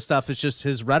most of the stuff is just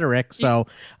his rhetoric. So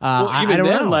I don't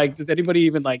know. Like, does anybody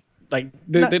even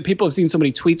the people have seen so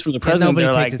many tweets from the president?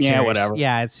 They're like, yeah, whatever.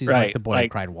 Yeah, it's like the boy who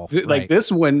cried wolf. Like this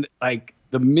one, like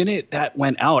the minute that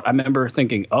went out, I remember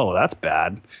thinking, oh, that's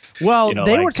bad. Well,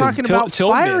 they were talking about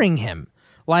firing him.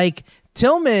 Like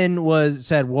Tillman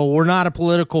said, well, we're not a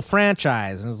political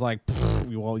franchise, and it's like,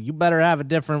 well, you better have a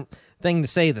different thing to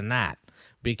say than that,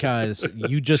 because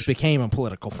you just became a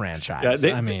political franchise.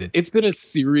 Yeah, it's been a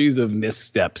series of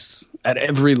missteps at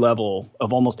every level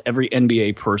of almost every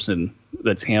NBA person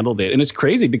that's handled it. And it's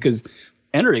crazy because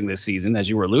entering this season, as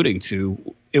you were alluding to,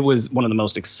 it was one of the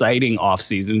most exciting off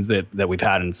seasons that we've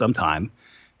had in some time.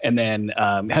 And then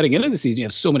heading into the season, you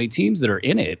have so many teams that are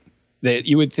in it that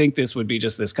you would think this would be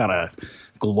just this kind of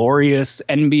glorious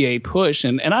NBA push.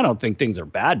 And I don't think things are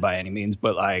bad by any means,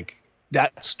 but like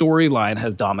that storyline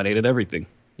has dominated everything.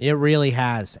 It really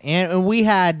has. And we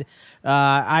had,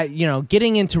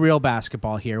 getting into real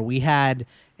basketball here, we had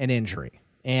an injury.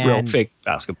 And real fake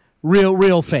basketball.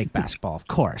 Real fake basketball, of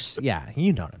course. Yeah,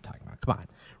 you know what I'm talking about. Come on.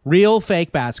 Real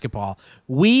fake basketball.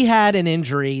 We had an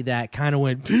injury that kind of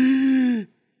went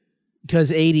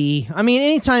because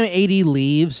anytime AD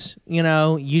leaves,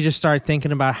 you just start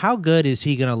thinking about how good is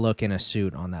he going to look in a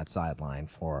suit on that sideline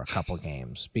for a couple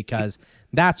games, because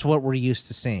that's what we're used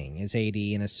to seeing is AD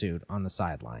in a suit on the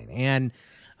sideline. And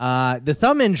the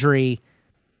thumb injury,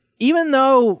 even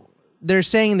though they're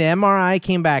saying the MRI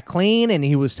came back clean and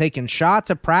he was taking shots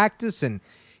at practice and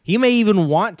he may even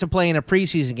want to play in a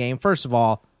preseason game. First of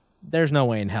all, there's no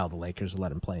way in hell the Lakers will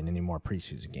let him play in any more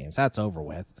preseason games. That's over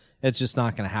with. It's just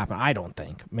not going to happen, I don't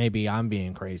think. Maybe I'm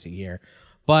being crazy here.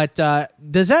 But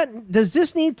does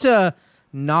this need to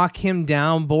knock him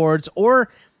down boards, or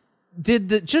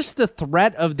did just the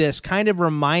threat of this kind of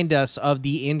remind us of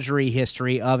the injury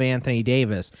history of Anthony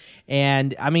Davis?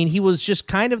 And he was just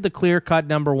kind of the clear-cut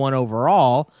number one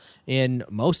overall in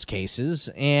most cases,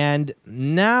 and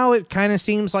now it kind of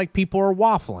seems like people are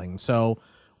waffling. So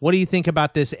what do you think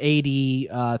about this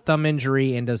AD thumb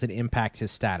injury, and does it impact his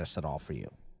status at all for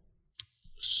you?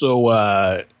 So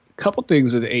a couple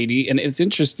things with AD, and it's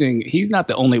interesting. He's not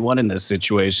the only one in this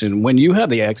situation. When you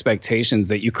have the expectations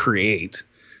that you create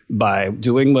by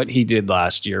doing what he did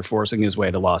last year, forcing his way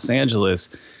to Los Angeles,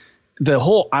 the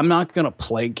whole I'm not going to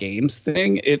play games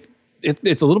thing,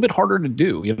 it's a little bit harder to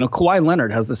do. Kawhi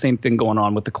Leonard has the same thing going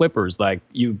on with the Clippers. Like,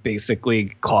 you basically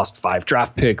cost 5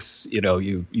 draft picks.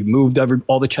 You moved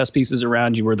all the chess pieces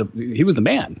around. He was the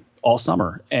man all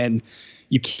summer, and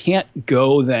you can't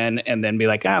go then and then be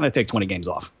like, I'm going to take 20 games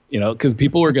off, because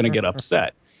people are going to get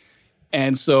upset.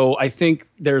 And so I think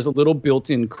there's a little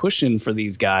built-in cushion for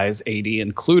these guys, AD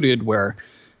included, where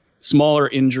smaller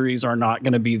injuries are not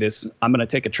going to be this, I'm going to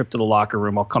take a trip to the locker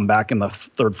room, I'll come back in the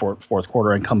third, fourth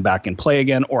quarter and come back and play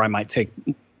again, or I might take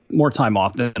more time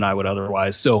off than I would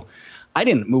otherwise. So I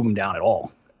didn't move him down at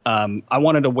all. I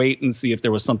wanted to wait and see if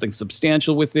there was something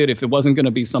substantial with it. If it wasn't going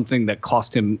to be something that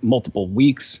cost him multiple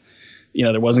weeks,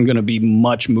 there wasn't going to be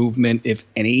much movement, if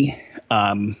any,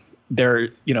 they're,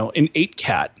 in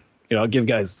 8-cat, I'll give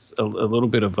guys a little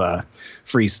bit of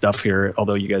free stuff here,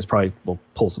 although you guys probably will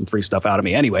pull some free stuff out of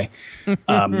me anyway.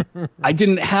 I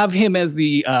didn't have him as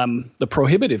the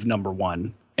prohibitive number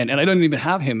 1, and I don't even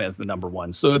have him as the number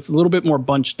 1. So it's a little bit more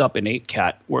bunched up in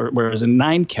 8-cat, whereas in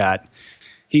 9-cat,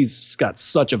 he's got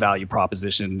such a value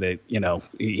proposition that,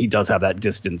 he does have that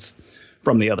distance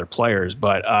from the other players.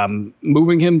 But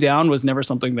moving him down was never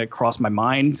something that crossed my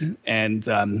mind.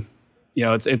 And,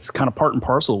 it's kind of part and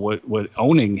parcel what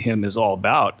owning him is all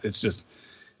about. It's just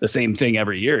the same thing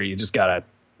every year. You just got to,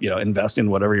 invest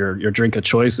in whatever your drink of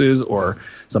choice is, or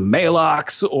some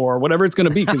Maalox or whatever it's going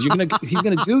to be, because he's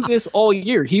going to do this all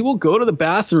year. He will go to the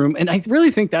bathroom, and I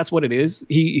really think that's what it is.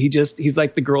 He's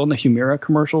like the girl in the Humira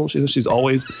commercial. She's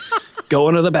always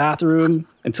going to the bathroom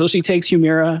until she takes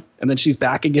Humira, and then she's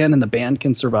back again, and the band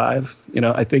can survive.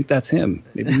 I think that's him.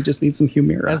 Maybe he just needs some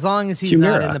Humira. As long as he's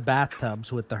not in the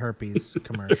bathtubs with the herpes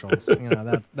commercials,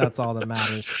 that's all that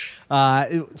matters.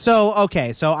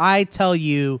 So I tell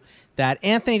you that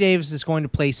Anthony Davis is going to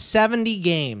play 70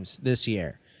 games this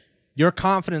year. Your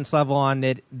confidence level on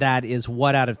that is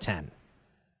what out of 10?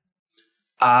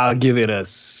 I'll give it a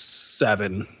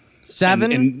 7.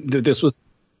 7? And this was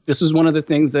one of the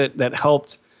things that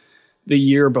helped the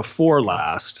year before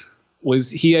last, was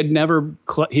he had never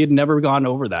gone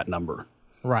over that number.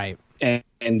 Right.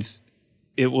 And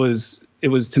it was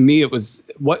to me, it was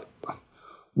what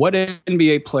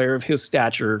NBA player of his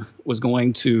stature was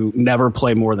going to never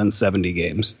play more than 70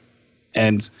 games.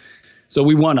 And so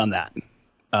we won on that.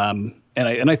 And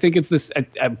I think it's this,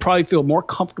 I probably feel more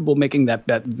comfortable making that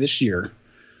bet this year.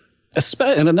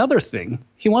 And another thing,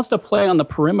 he wants to play on the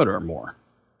perimeter more.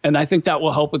 And I think that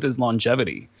will help with his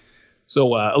longevity.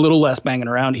 So a little less banging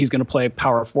around. He's going to play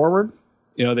power forward.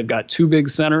 They've got 2 big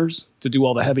centers to do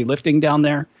all the heavy lifting down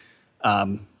there.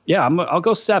 I'll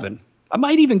go 7. I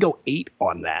might even go 8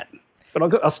 on that,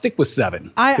 but I'll stick with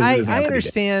 7. I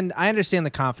understand. I understand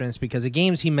the confidence, because the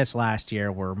games he missed last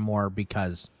year were more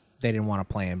because they didn't want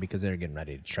to play him because they were getting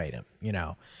ready to trade him.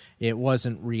 It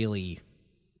wasn't really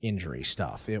injury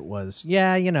stuff. It was, he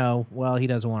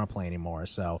doesn't want to play anymore,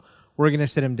 so we're going to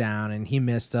sit him down, and he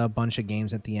missed a bunch of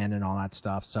games at the end and all that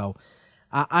stuff. So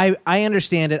I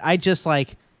understand it. I just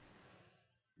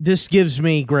this gives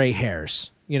me gray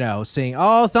hairs, saying,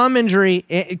 thumb injury.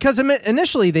 Because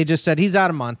initially they just said he's out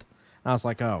a month. And I was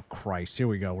like, oh, Christ, here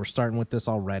we go. We're starting with this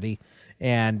already.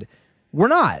 And we're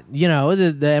not. The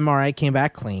MRI came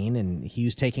back clean, and he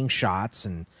was taking shots.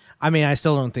 And, I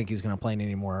still don't think he's going to play in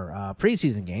any more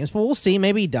preseason games, but we'll see.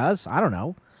 Maybe he does. I don't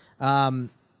know.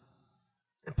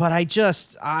 But I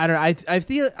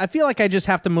feel like I just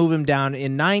have to move him down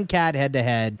in 9-cat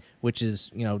head-to-head, which is,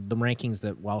 the rankings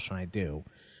that Welsh and I do.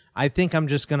 I think I'm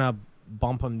just going to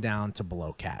bump him down to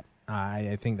below cat.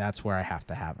 I think that's where I have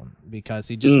to have him, because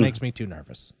he just makes me too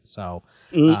nervous. So,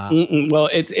 well,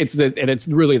 it's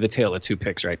really the tale of 2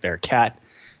 picks right there. Cat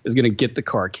is going to get the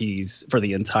car keys for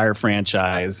the entire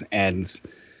franchise, and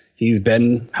he's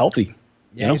been healthy.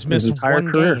 Yeah, he's missed one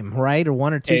game, right? Or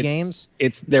 1 or 2 games.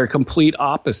 They're complete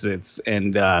opposites,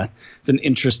 and it's an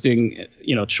interesting,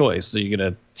 choice. So you're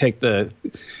gonna take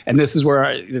and this is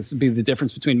where this would be the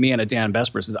difference between me and a Dan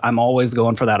Vespers, is I'm always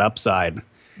going for that upside,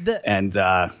 and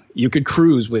you could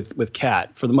cruise with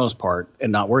Cat for the most part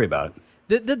and not worry about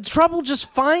it. The trouble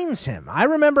just finds him. I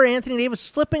remember Anthony Davis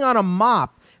slipping on a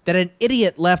mop that an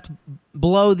idiot left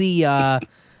below the.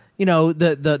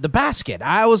 The basket.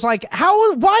 I was like,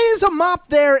 why is a mop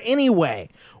there anyway?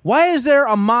 Why is there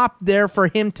a mop there for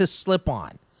him to slip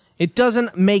on? It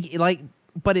doesn't make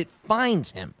but it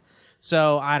finds him.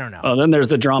 So I don't know. Well, then there's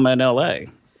the drama in LA.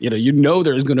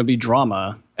 There's going to be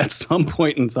drama at some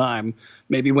point in time.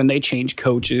 Maybe when they change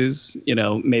coaches,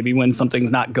 maybe when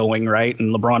something's not going right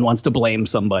and LeBron wants to blame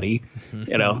somebody,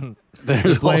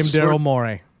 there's blame Daryl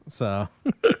Morey. So.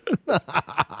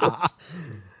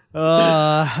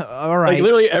 All right.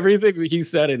 Literally everything he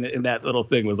said in that little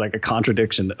thing was like a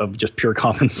contradiction of just pure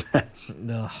common sense.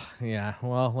 Yeah.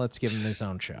 Well, let's give him his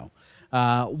own show.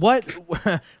 Let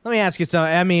me ask you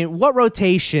something. What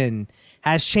rotation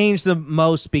has changed the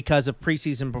most because of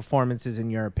preseason performances, in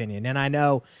your opinion? And I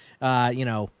know,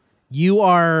 you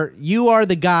are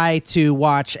the guy to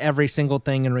watch every single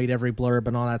thing and read every blurb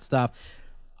and all that stuff.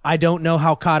 I don't know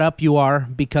how caught up you are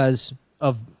because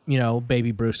of,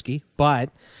 baby Brewski, but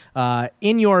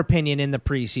in your opinion, in the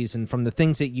preseason, from the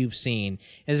things that you've seen,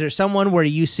 is there someone where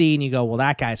you see and you go, well,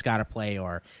 that guy's got to play,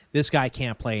 or this guy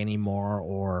can't play anymore,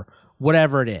 or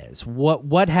whatever it is?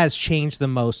 What has changed the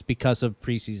most because of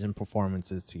preseason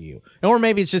performances to you? Or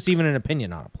maybe it's just even an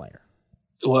opinion on a player.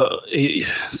 Well,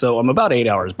 so I'm about 8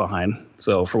 hours behind.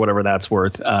 So for whatever that's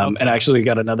worth, and actually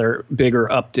got another bigger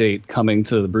update coming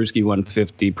to the Brewski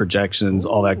 150 projections,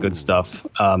 all that good stuff.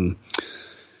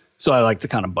 So I like to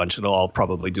kind of bunch it all,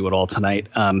 probably do it all tonight.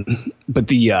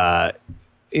 But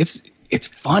it's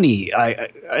funny. I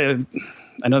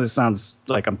know this sounds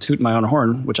like I'm tooting my own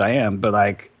horn, which I am, but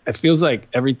like it feels like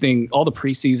everything, all the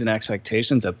preseason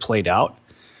expectations have played out.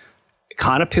 It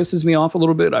kind of pisses me off a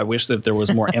little bit. I wish that there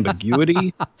was more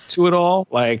ambiguity to it all.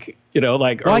 Like,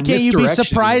 why can't you be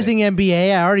surprising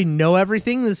NBA? I already know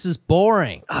everything. This is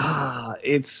boring.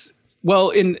 Especially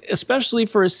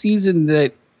for a season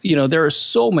that, there are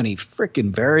so many freaking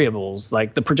variables.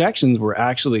 Like the projections were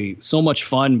actually so much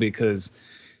fun because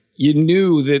you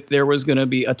knew that there was going to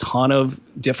be a ton of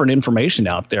different information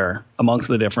out there amongst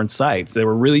the different sites. They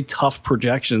were really tough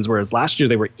projections, whereas last year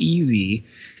they were easy.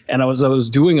 And I was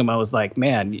doing them, I was like,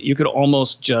 man, you could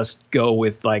almost just go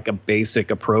with like a basic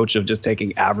approach of just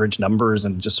taking average numbers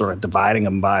and just sort of dividing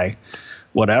them by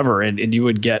whatever. And you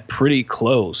would get pretty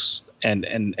close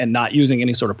and not using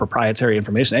any sort of proprietary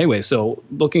information anyway. So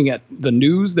looking at the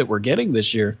news that we're getting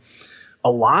this year,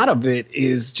 a lot of it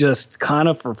is just kind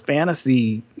of for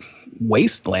fantasy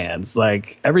wastelands.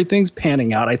 Like everything's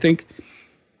panning out. I think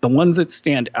the ones that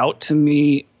stand out to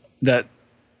me that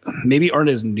maybe aren't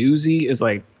as newsy is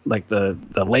like the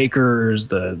Lakers,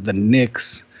 the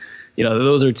Knicks.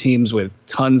 Those are teams with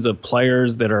tons of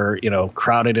players that are,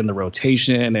 crowded in the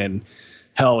rotation. And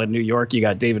hell, in New York, you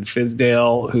got David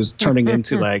Fizdale, who's turning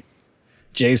into like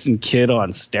Jason Kidd on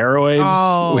steroids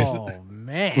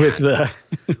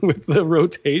with the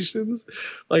rotations.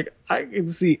 Like I can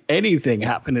see anything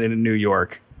happening in New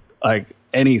York, like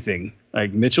anything.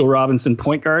 Like Mitchell Robinson,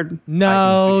 point guard?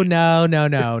 No.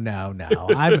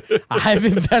 I've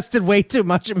invested way too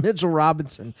much in Mitchell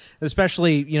Robinson,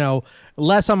 especially,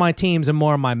 less on my teams and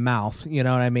more on my mouth. You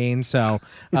know what I mean? So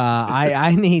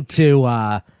I need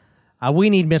to we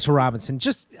need Mitchell Robinson.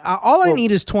 Just all I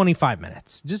need is 25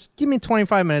 minutes. Just give me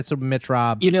 25 minutes of Mitch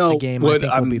Rob a game. What I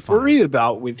think I'm will be fine. worried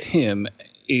about with him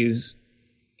is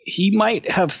he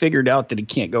might have figured out that he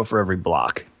can't go for every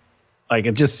block. Like,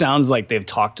 it just sounds like they've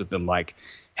talked with him like,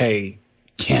 hey,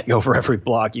 can't go for every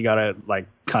block. You got to like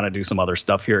kind of do some other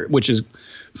stuff here, which is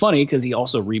funny because he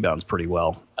also rebounds pretty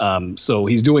well. So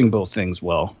he's doing both things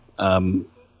well.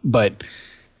 But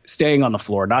staying on the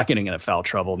floor, not getting into foul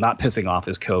trouble, not pissing off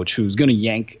his coach, who's going to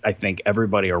yank, I think,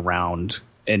 everybody around.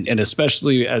 And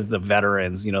especially as the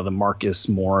veterans, the Marcus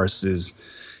Morrises,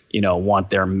 want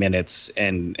their minutes.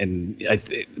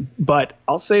 But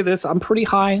I'll say this, I'm pretty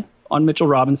high on Mitchell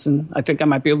Robinson. I think I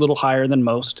might be a little higher than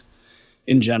most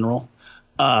in general.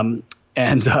 To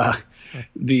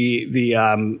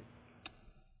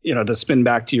spin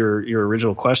back to your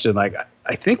original question, like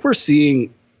I think we're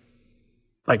seeing,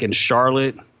 like in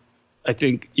Charlotte, I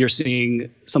think you're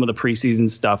seeing some of the preseason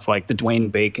stuff like the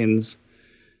Dwayne Bacons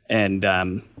and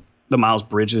the Miles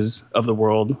Bridges of the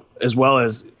world, as well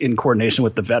as in coordination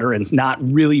with the veterans, not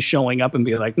really showing up and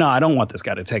being like, no, I don't want this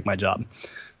guy to take my job.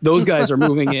 Those guys are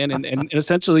moving in and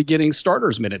essentially getting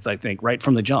starters minutes, I think, right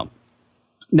from the jump.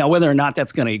 Now, whether or not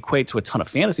that's going to equate to a ton of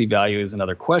fantasy value is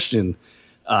another question.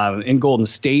 In Golden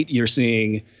State, you're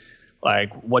seeing,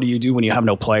 like, what do you do when you have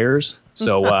no players?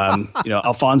 So,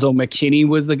 Alfonso McKinney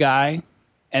was the guy.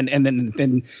 And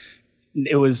then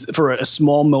it was, for a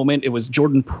small moment, it was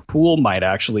Jordan Poole might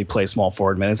actually play small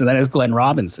forward minutes. And then it's Glenn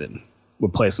Robinson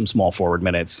would play some small forward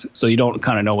minutes. So you don't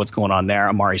kind of know what's going on there.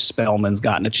 Amari Spellman's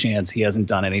gotten a chance. He hasn't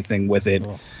done anything with it.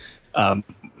 Can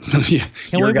we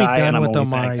be done with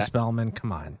Amari Spellman?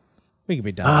 Come on. We can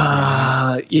be done.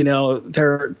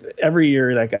 Every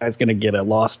year that guy's going to get a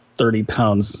lost 30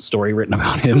 pounds story written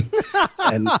about him.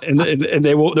 and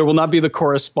there will not be the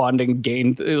corresponding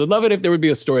gain. I would love it if there would be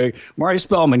a story. Amari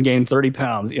Spellman gained 30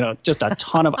 pounds, just a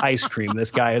ton of ice cream this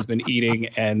guy has been eating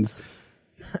and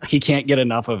he can't get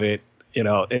enough of it.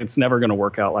 It's never going to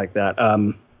work out like that.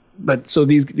 But so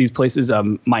these places,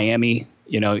 Miami,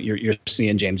 you're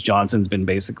seeing James Johnson's been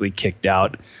basically kicked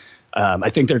out. I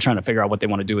think they're trying to figure out what they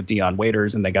want to do with Dion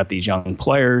Waiters, and they got these young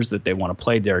players that they want to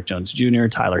play, Derek Jones Jr.,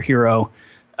 Tyler Hero.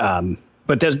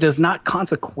 But there's not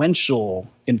consequential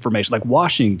information, like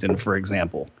Washington, for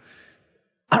example.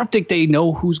 I don't think they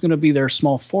know who's going to be their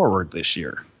small forward this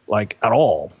year, like at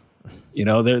all.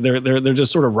 They're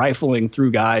just sort of rifling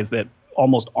through guys that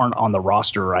almost aren't on the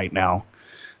roster right now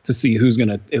to see who's going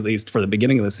to, at least for the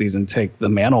beginning of the season, take the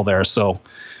mantle there. So,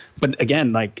 but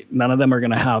again, like none of them are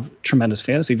going to have tremendous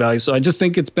fantasy value. So I just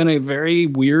think it's been a very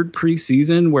weird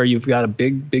preseason where you've got a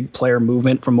big player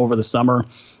movement from over the summer.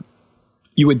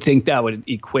 You would think that would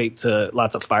equate to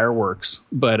lots of fireworks,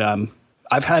 but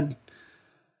I've had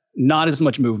not as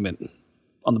much movement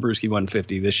on the Brewski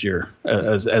 150 this year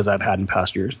as I've had in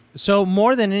past years. So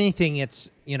more than anything, it's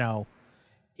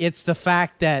the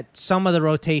fact that some of the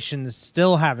rotations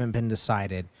still haven't been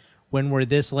decided when we're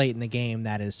this late in the game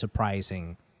that is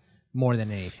surprising more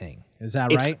than anything. Is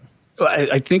that right?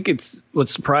 I think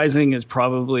what's surprising is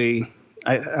probably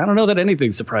I don't know that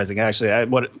anything's surprising actually.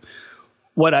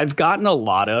 What I've gotten a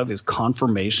lot of is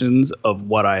confirmations of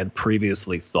what I had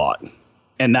previously thought,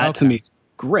 and that to me is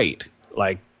great.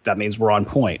 Like that means we're on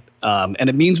point, and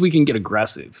it means we can get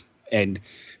aggressive. And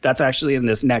that's actually in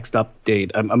this next update.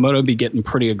 I'm going to be getting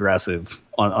pretty aggressive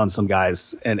on some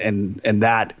guys, and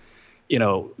that,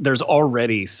 there's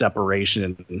already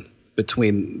separation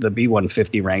between the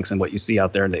B150 ranks and what you see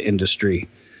out there in the industry.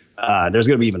 There's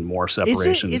going to be even more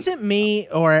separation. Is it me,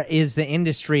 or is the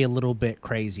industry a little bit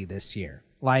crazy this year?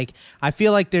 Like, I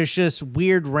feel like there's just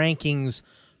weird rankings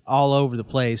all over the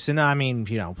place. And I mean,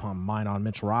 mine on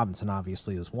Mitchell Robinson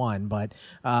obviously is one, but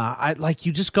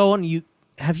you just go and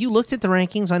have you looked at the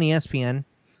rankings on ESPN?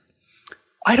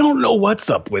 I don't know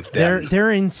what's up with them.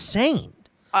 They're insane.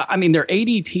 I mean, their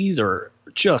ADPs are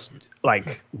just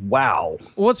like, wow.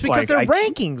 Well, it's because they're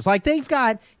rankings. Like, they've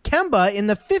got Kemba in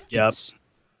the 50s.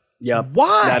 Yep.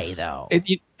 Why, though?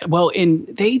 It's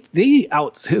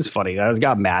funny. I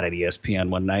got mad at ESPN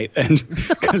one night, and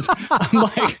because I'm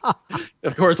like,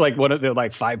 of course, like one of the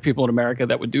 5 people in America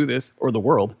that would do this, or the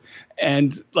world,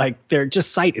 and like their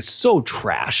just site is so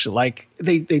trash. Like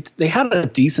they had a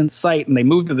decent site, and they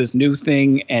moved to this new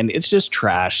thing, and it's just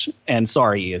trash. And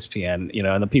sorry, ESPN,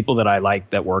 and the people that I like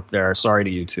that work there. Sorry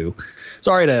to you too.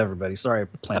 Sorry to everybody. Sorry,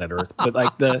 Planet Earth.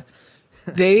 But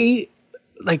they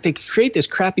create this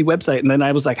crappy website, and then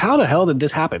I was like, how the hell did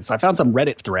this happen? So I found some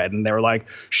Reddit thread, and they were like,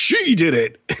 she did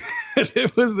it. And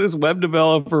it was this web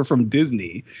developer from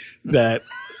Disney that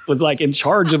was in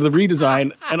charge of the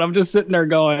redesign. And I'm just sitting there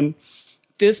going,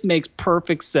 this makes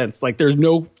perfect sense. Like, there's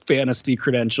no fantasy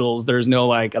credentials. There's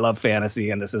no I love fantasy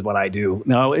and this is what I do.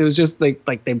 No, it was just they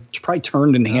probably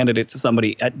turned and handed it to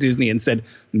somebody at Disney and said,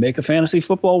 make a fantasy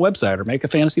football website or make a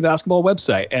fantasy basketball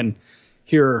website. And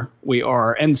here we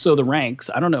are. And so the ranks,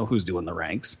 I don't know who's doing the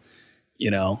ranks,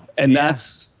 and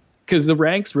that's because the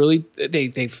ranks really,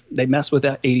 they mess with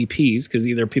ADPs because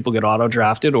either people get auto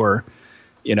drafted or,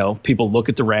 people look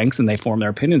at the ranks and they form their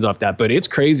opinions off that. But it's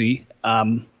crazy.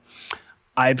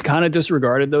 I've kind of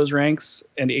disregarded those ranks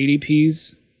and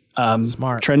ADPs,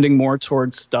 Smart. Trending more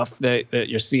towards stuff that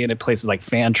you're seeing at places like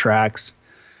Fantrax,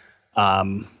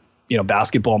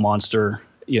 Basketball Monster,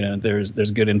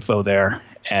 there's good info there.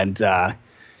 And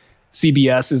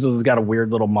CBS has got a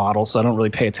weird little model, so I don't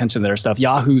really pay attention to their stuff.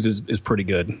 Yahoo's is pretty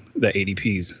good, the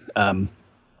ADPs.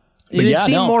 It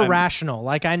seemed more rational.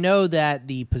 Like, I know that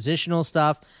the positional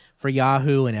stuff for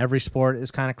Yahoo and every sport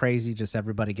is kind of crazy. Just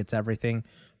everybody gets everything.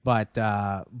 But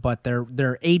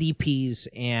their ADPs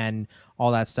and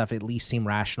all that stuff at least seem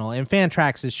rational. And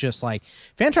Fantrax is just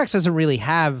Fantrax doesn't really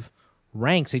have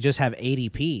ranks. They just have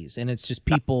ADPs, and it's just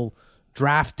people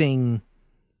drafting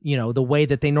the way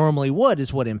that they normally would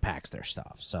is what impacts their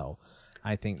stuff. So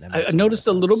I think that I noticed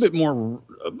a little bit more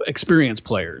experienced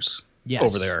players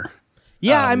over there.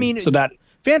 Yeah, I mean, so that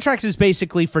Fantrax is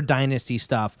basically for dynasty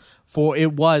stuff.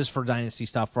 It was for dynasty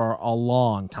stuff for a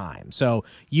long time. So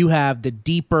you have the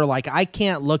deeper, I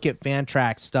can't look at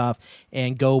Fantrax stuff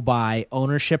and go by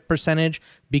ownership percentage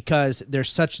because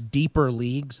there's such deeper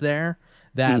leagues there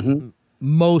that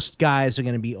most guys are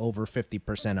going to be over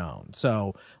 50% owned.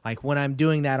 So when I'm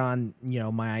doing that on,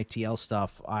 my ITL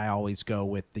stuff, I always go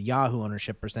with the Yahoo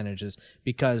ownership percentages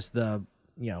because they're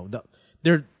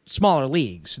smaller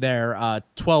leagues. They're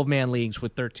 12-man leagues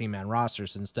with 13-man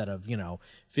rosters instead of,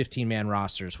 15-man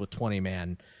rosters with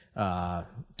 20-man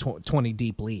 20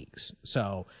 deep leagues.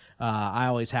 So I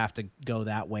always have to go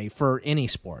that way for any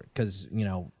sport because,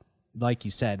 like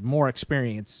you said, more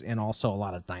experience and also a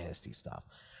lot of dynasty stuff.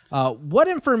 What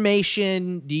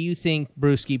information do you think,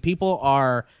 Brewski, people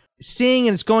are seeing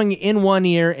and it's going in one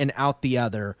ear and out the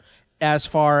other as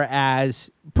far as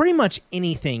pretty much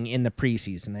anything in the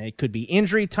preseason? It could be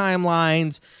injury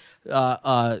timelines,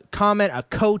 a comment a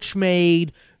coach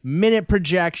made, minute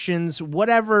projections,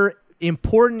 whatever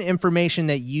important information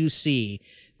that you see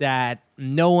that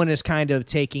no one is kind of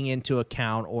taking into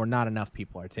account or not enough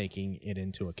people are taking it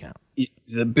into account.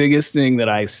 The biggest thing that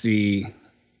I see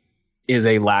is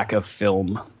a lack of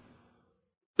film.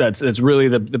 That's really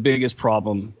the biggest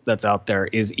problem that's out there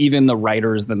is even the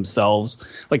writers themselves.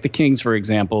 Like the Kings, for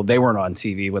example, they weren't on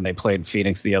TV when they played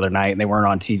Phoenix the other night, and they weren't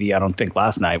on TV, I don't think,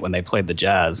 last night when they played the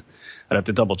Jazz. I'd have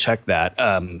to double check that.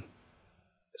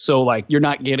 So you're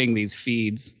not getting these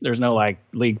feeds. There's no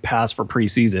league pass for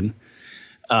preseason.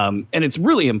 And it's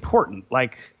really important.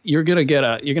 Like you're gonna get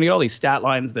all these stat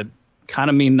lines that kind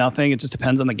of mean nothing. It just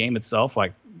depends on the game itself.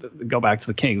 Like go back to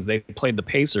the Kings. They played the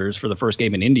Pacers for the first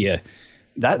game in India.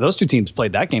 Those two teams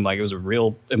played that game like it was a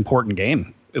real important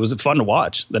game. It was fun to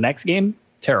watch. The next game,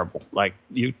 terrible. Like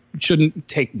you shouldn't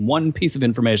take one piece of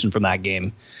information from that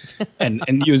game and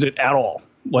use it at all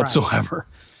whatsoever. Right.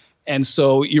 And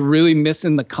so you're really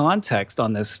missing the context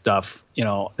on this stuff. You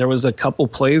know, there was a couple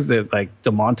plays that like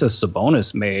Domantas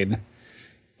Sabonis made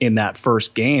in that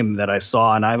first game that I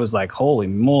saw, and I was like, holy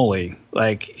moly,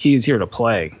 like he's here to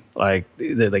play. Like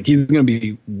he's going to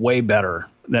be way better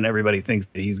than everybody thinks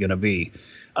that he's going to be.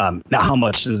 Now, how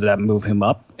much does that move him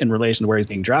up in relation to where he's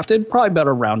being drafted? Probably about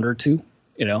a round or two,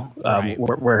 you know, right.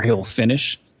 where he'll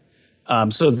finish.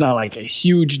 So it's not like a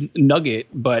huge nugget,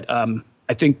 but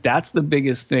I think that's the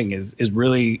biggest thing is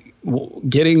really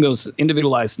getting those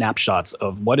individualized snapshots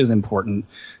of what is important.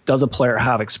 Does a player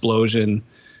have explosion?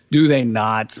 Do they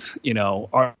not? You know,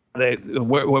 are they?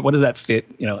 What does that fit?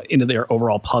 You know, into their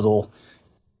overall puzzle?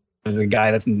 Is a guy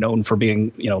that's known for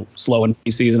being, you know, slow in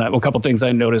preseason. A couple things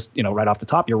I noticed, you know, right off the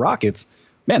top, your Rockets,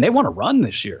 man, they want to run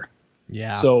this year.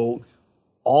 Yeah. So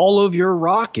all of your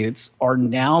Rockets are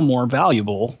now more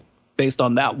valuable based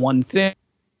on that one thing.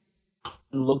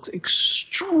 Looks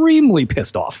extremely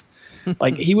pissed off.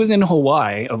 Like he was in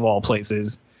Hawaii of all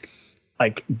places,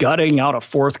 like gutting out a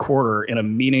fourth quarter in a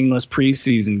meaningless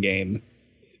preseason game,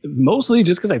 mostly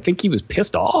just because I think he was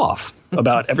pissed off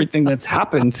about everything that's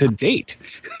happened to date.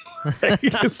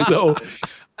 So,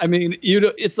 I mean,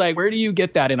 it's like, where do you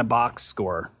get that in a box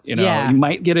score? You know, you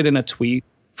might get it in a tweet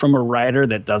from a writer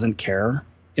that doesn't care,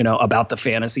 you know, about the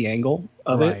fantasy angle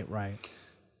of it. Right.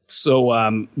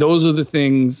 So those are the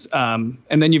things. And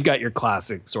then you've got your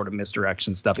classic sort of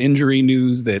misdirection stuff, injury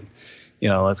news that, you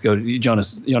know, let's go to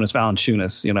Jonas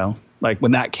Valanciunas, you know, like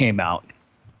when that came out,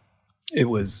 it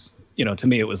was, you know, to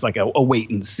me, it was like a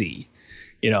wait and see.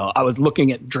 You know, I was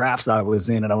looking at drafts I was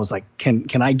in and I was like, can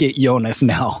I get Jonas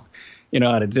now, you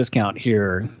know, at a discount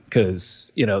here?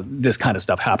 Because, you know, this kind of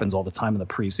stuff happens all the time in the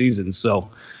preseason. So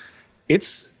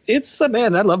it's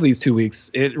man, I love these 2 weeks.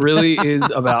 It really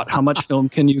is about how much film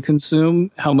can you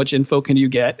consume, how much info can you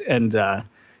get, and,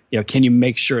 you know, can you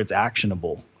make sure it's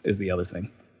actionable is the other thing.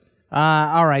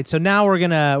 All right. So now we're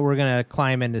gonna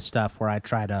climb into stuff where I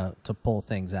try to pull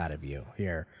things out of you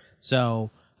here.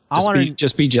 So I want to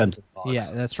just be gentle. Box.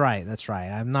 Yeah, that's right.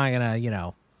 I'm not gonna, you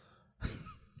know.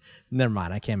 Never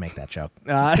mind. I can't make that joke.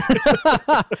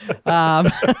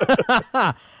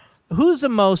 Who's the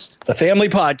most? It's a family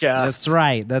podcast.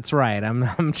 That's right.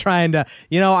 I'm trying to,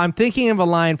 you know, I'm thinking of a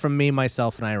line from Me,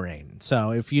 Myself, and Irene.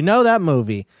 So if you know that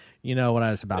movie, you know what I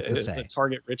was about to say. It's a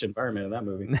target-rich environment in that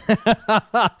movie.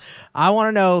 I want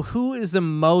to know who is the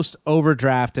most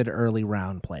overdrafted early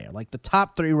round player, like the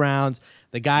top 3 rounds,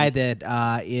 the guy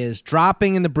that is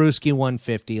dropping in the Brewski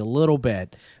 150 a little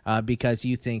bit because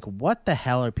you think, what the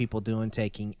hell are people doing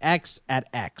taking X at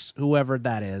X, whoever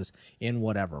that is, in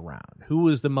whatever round? Who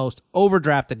is the most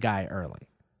overdrafted guy early?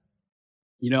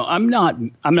 You know, I'm not.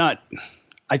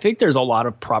 I think there's a lot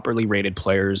of properly rated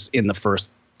players in the first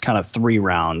kind of 3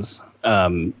 rounds.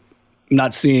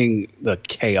 Not seeing the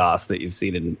chaos that you've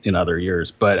seen in other years,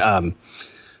 but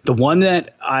the one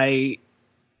that I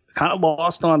kind of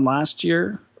lost on last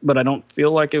year, but I don't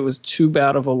feel like it was too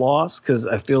bad of a loss because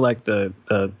I feel like the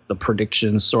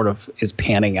prediction sort of is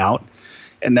panning out,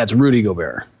 and that's Rudy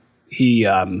Gobert. He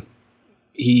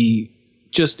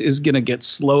just is going to get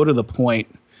slow to the point.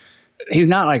 He's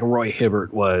not like Roy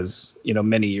Hibbert was, you know,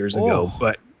 many years ago,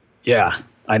 but yeah.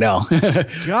 I know.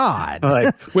 God.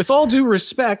 Like, with all due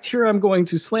respect, here I'm going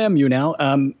to slam you now.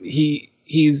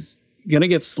 He's going to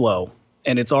get slow,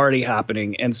 and it's already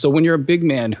happening. And so when you're a big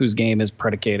man whose game is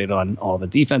predicated on all the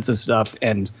defensive stuff,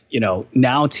 and, you know,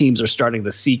 now teams are starting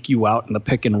to seek you out in the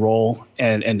pick and roll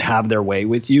and have their way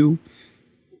with you,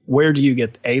 where do you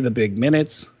get, the big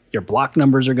minutes? Your block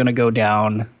numbers are going to go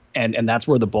down, and that's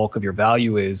where the bulk of your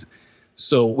value is.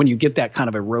 So when you get that kind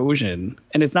of erosion,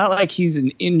 and it's not like he's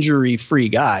an injury-free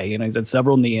guy. You know, he's had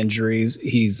several knee injuries.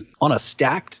 He's on a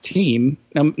stacked team.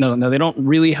 No, they don't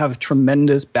really have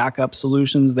tremendous backup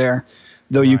solutions there,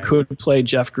 though you could play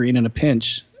Jeff Green in a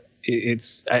pinch.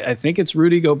 I think it's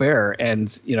Rudy Gobert,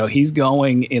 and, you know, he's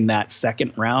going in that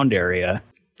second round area.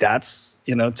 That's,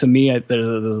 you know, to me,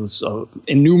 there's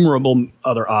innumerable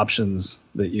other options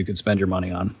that you could spend your money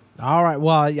on. All right.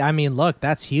 Well, I mean, look,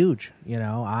 that's huge. You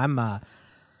know, I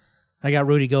got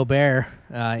Rudy Gobert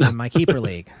in my keeper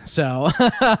league. So,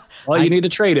 well, you need to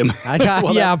trade him.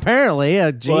 Apparently,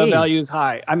 well, the value is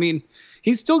high. I mean,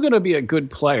 he's still going to be a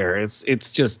good player.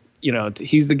 It's just, you know,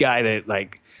 he's the guy that,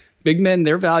 like, big men,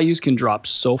 their values can drop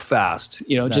so fast.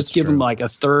 Just give them like a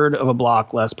third of a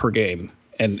block less per game.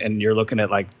 And you're looking at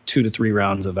like 2 to 3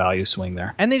 rounds of value swing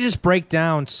there. And they just break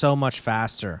down so much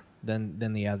faster than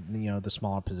the the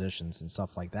smaller positions and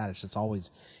stuff like that.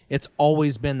 It's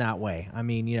always been that way. I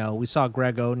mean, we saw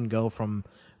Greg Oden go from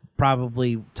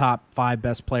probably top 5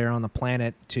 best player on the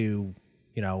planet to,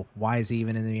 why is he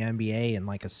even in the NBA in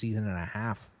like a season and a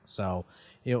half? So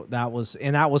that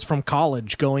was from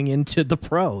college going into the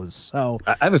pros. So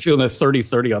I have a feeling that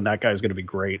 30-30 on that guy is going to be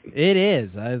great. It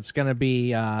is. It's going to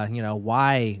be,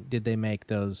 why did they make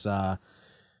those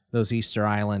Easter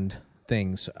Island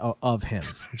things of him?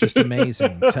 Just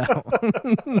amazing. So,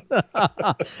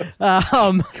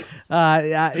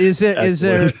 is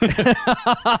there?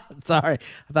 Sorry,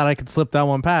 I thought I could slip that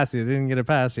one past you. Didn't get it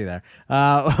past you there.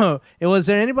 Was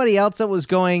there anybody else that was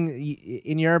going,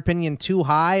 in your opinion, too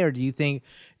high, or do you think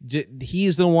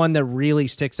he's the one that really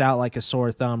sticks out like a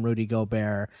sore thumb, Rudy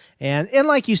Gobert? And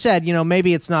like you said,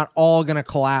 maybe it's not all going to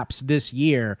collapse this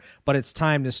year, but it's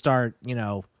time to start,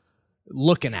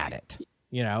 looking at it.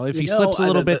 If he slips a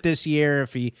little bit this year,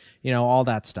 if he, all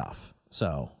that stuff.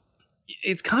 So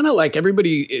it's kind of like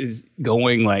everybody is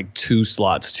going like 2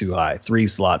 slots too high, 3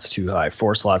 slots too high,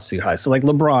 4 slots too high. So like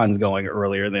LeBron's going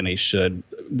earlier than he should.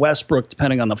 Westbrook,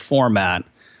 depending on the format,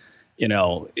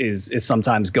 is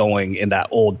sometimes going in that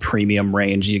old premium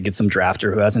range. You get some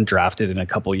drafter who hasn't drafted in a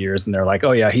couple years, and they're like,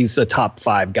 oh yeah, he's a top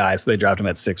 5 guy, so they draft him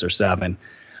at 6 or 7.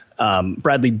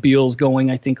 Bradley Beal's going,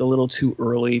 I think, a little too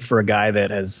early for a guy that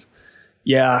has.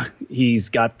 Yeah, he's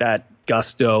got that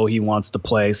gusto. He wants to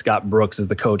play. Scott Brooks is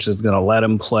the coach that's going to let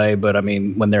him play. But, I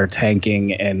mean, when they're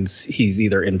tanking and he's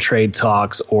either in trade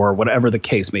talks or whatever the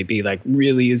case may be, like,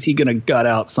 really, is he going to gut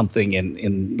out something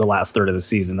in the last third of the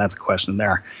season? That's a question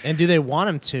there. And do they want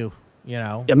him to,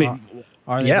 I mean,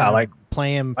 are they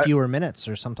play him fewer minutes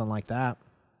or something like that?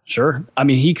 Sure. I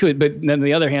mean, he could. But then on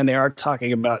the other hand, they are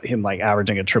talking about him, like,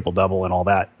 averaging a triple-double and all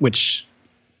that, which,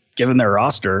 given their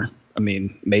roster – I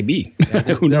mean, maybe.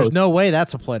 Yeah, there's no way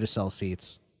that's a play to sell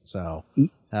seats. So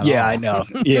yeah, I know.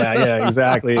 Yeah,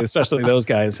 exactly. Especially those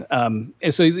guys. And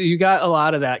so you got a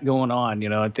lot of that going on.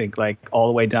 I think like all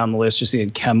the way down the list, you're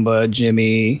seeing Kemba,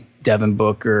 Jimmy, Devin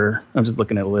Booker. I'm just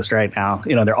looking at the list right now.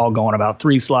 They're all going about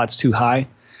 3 slots too high.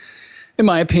 In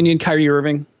my opinion, Kyrie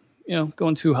Irving,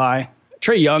 going too high.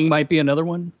 Trae Young might be another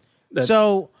one.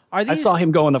 So are these? I saw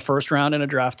him go in the first round in a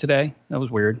draft today. That was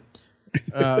weird.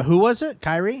 Who was it?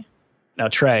 Kyrie? No,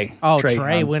 Trae. Oh,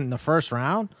 Trae went in the first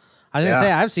round? I was going to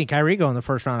say, I've seen Kyrie go in the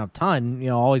first round a ton,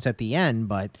 always at the end,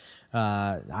 but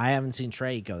I haven't seen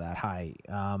Trae go that high.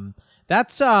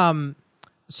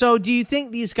 So do you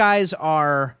think these guys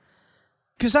are,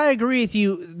 because I agree with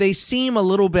you, they seem a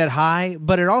little bit high,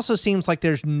 but it also seems like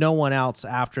there's no one else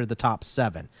after the top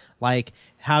 7. Like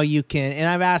how you can, and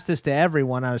I've asked this to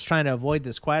everyone, I was trying to avoid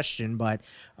this question, but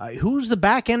who's the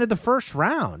back end of the first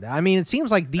round? I mean, it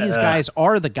seems like these guys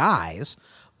are the guys,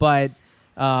 but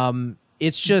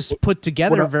it's just put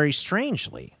together very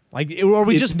strangely. Like, are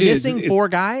we just missing 4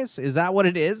 guys? Is that what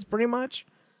it is, pretty much?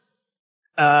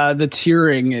 The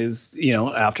tiering is,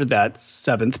 after that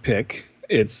 7th pick,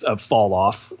 it's a fall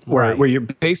off where you're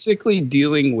basically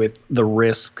dealing with the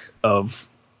risk of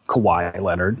Kawhi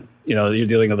Leonard. You're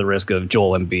dealing with the risk of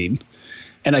Joel Embiid.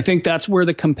 And I think that's where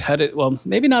the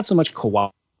maybe not so much Kawhi.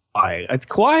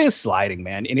 Kawhi is sliding,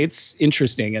 man, and it's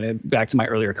interesting. And back to my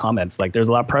earlier comments, like there's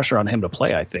a lot of pressure on him to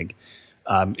play. I think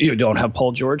you don't have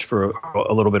Paul George for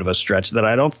a little bit of a stretch. That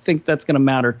I don't think that's going to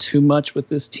matter too much with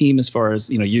this team as far as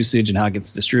usage and how it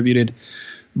gets distributed.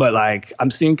 But like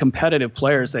I'm seeing competitive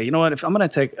players say, you know what, if I'm going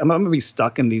to be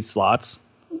stuck in these slots,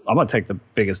 I'm going to take the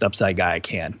biggest upside guy I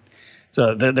can.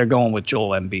 So they're going with Joel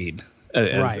Embiid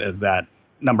as that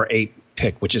number 8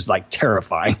 pick, which is like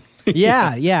terrifying.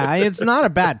 Yeah. It's not a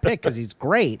bad pick because he's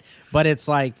great, but it's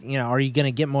like, are you going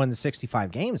to get more than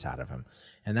 65 games out of him?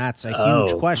 And that's a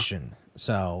huge question.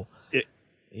 So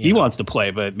he wants to play,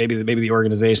 but maybe the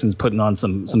organization's putting on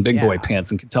some big boy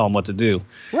pants and can tell him what to do.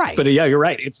 Right. But yeah, you're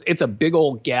right. It's a big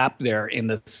old gap there in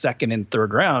the 2nd and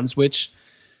 3rd rounds, which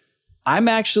I'm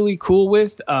actually cool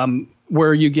with.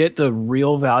 Where you get the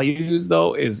real values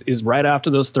though is right after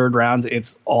those 3rd rounds.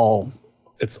 It's all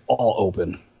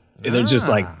open. They're just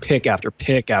like pick after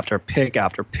pick after pick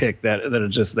after pick that are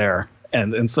just there.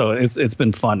 And so it's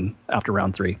been fun after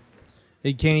round 3.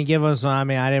 Can you give us, I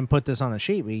mean, I didn't put this on the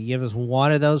sheet, but you give us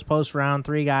one of those post round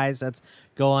 3 guys that's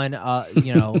going, a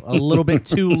little bit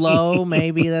too low.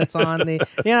 Maybe that's on the,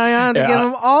 you don't have to give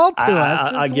them all to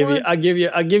us. I'll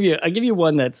give you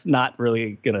one that's not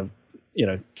really going to,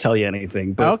 tell you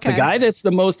anything. But the guy that's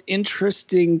the most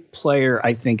interesting player,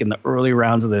 I think, in the early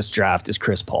rounds of this draft is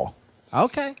Chris Paul.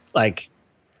 Okay. Like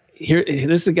here,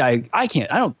 this is a guy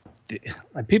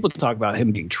people talk about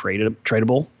him being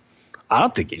tradable. I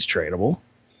don't think he's tradable.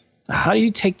 How do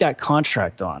you take that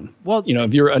contract on? Well,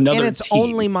 if you're another and it's team.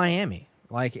 only Miami.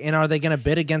 Like, and are they going to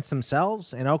bid against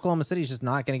themselves? And Oklahoma City's just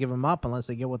not going to give them up unless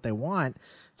they get what they want.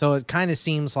 So it kind of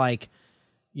seems like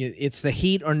it's the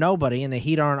Heat or nobody, and the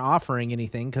Heat aren't offering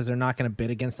anything because they're not going to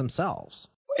bid against themselves.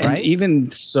 And right? even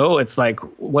so, it's like,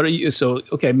 what are you? So,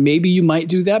 okay, maybe you might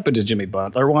do that, but does Jimmy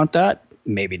Butler want that?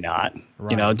 Maybe not.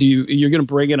 Right. You're going to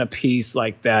bring in a piece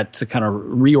like that to kind of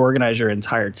reorganize your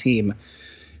entire team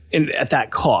at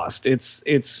that cost?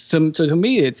 To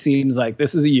me, it seems like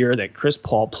this is a year that Chris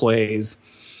Paul plays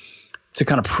to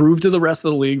kind of prove to the rest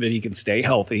of the league that he can stay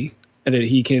healthy and that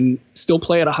he can still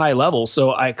play at a high level.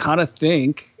 So I kind of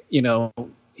think,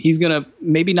 he's going to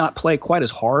maybe not play quite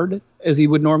as hard as he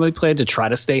would normally play to try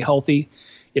to stay healthy.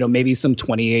 Maybe some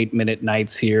 28-minute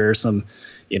nights here, some,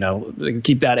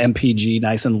 keep that MPG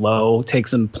nice and low, take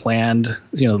some planned,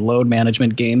 load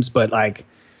management games. But like,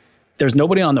 there's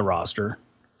nobody on the roster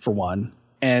for one.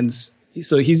 And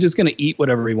so he's just going to eat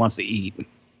whatever he wants to eat.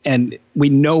 And we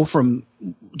know from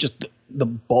just the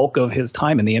bulk of his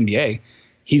time in the NBA,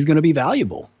 he's going to be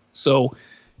valuable. So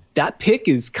that pick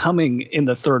is coming in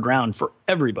the third round for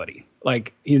everybody.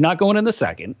 Like, he's not going in the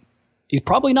second. He's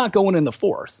probably not going in the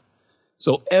fourth.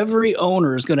 So every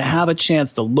owner is going to have a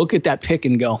chance to look at that pick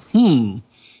and go,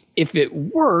 if it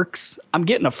works, I'm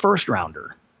getting a first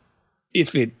rounder.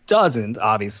 If it doesn't,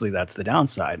 obviously that's the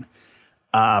downside.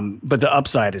 But the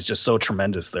upside is just so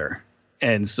tremendous there.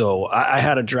 And so I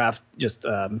had a draft just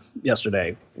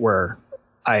yesterday where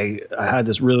I had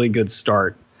this really good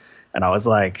start. And I was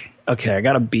like, okay, I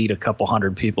got to beat a couple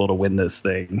hundred people to win this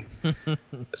thing.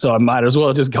 So I might as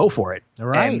well just go for it. All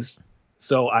right. And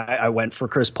so I went for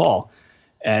Chris Paul.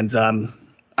 And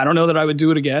I don't know that I would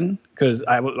do it again because,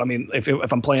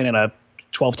 if I'm playing in a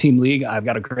 12-team league, I've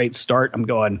got a great start. I'm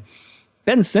going,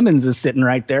 Ben Simmons is sitting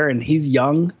right there, and he's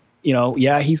young.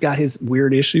 He's got his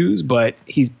weird issues, but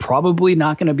he's probably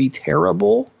not going to be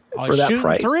terrible for that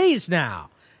price. Threes now.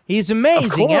 He's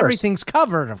amazing. Everything's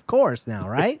covered, of course, now,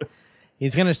 right?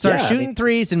 He's going to start shooting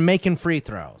threes and making free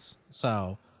throws.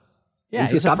 So, yeah,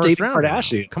 he's a dating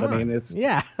Kardashian.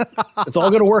 It's all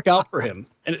going to work out for him.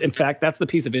 And in fact, that's the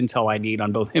piece of intel I need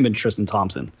on both him and Tristan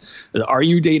Thompson. Are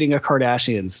you dating a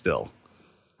Kardashian still?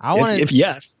 If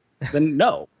yes, then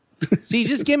no. See,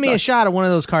 just give me a shot at one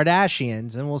of those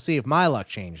Kardashians, and we'll see if my luck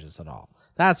changes at all.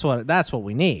 That's what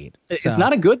we need. It's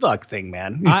not a good luck thing,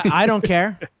 man. I don't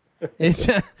care.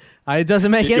 It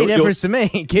doesn't make any difference to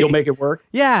me. You'll make it work.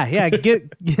 Yeah.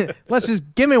 Let's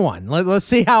just give me one. Let's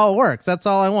see how it works. That's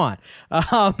all I want.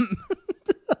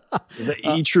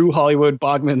 The true Hollywood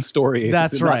Bogman story.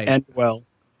 That's right. End well.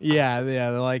 Yeah.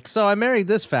 They're like, so I married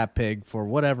this fat pig for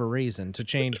whatever reason to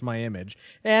change my image,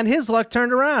 and his luck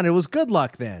turned around. It was good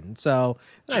luck then. So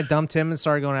I dumped him and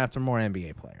started going after more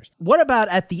NBA players. What about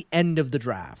at the end of the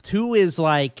draft? Who is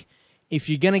like, if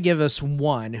you're gonna give us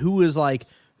one, who is like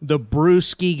the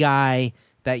brewski guy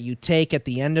that you take at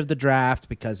the end of the draft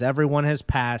because everyone has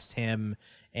passed him,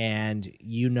 and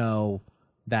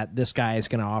that this guy is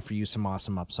going to offer you some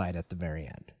awesome upside at the very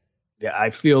end? Yeah, I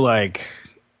feel like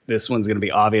this one's going to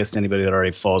be obvious to anybody that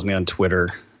already follows me on Twitter,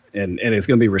 and it's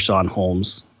going to be Richaun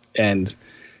Holmes. And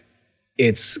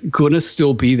it's going to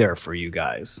still be there for you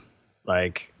guys.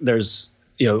 Like, there's,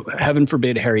 heaven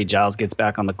forbid Harry Giles gets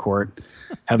back on the court.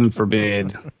 Heaven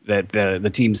forbid that the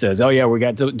team says, oh, yeah, we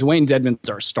got Dwayne Dedmon's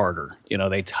our starter.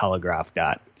 They telegraphed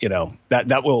that.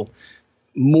 That will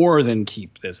more than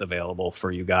keep this available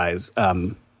for you guys.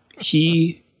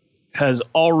 He has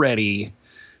already,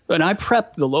 and I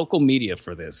prepped the local media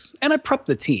for this, and I prepped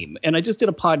the team. And I just did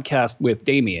a podcast with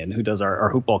Damien, who does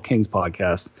our Hoopball Kings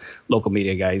podcast, local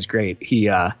media guy. He's great. He,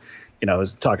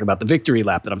 was talking about the victory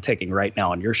lap that I'm taking right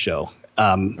now on your show.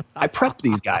 I prepped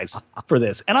these guys for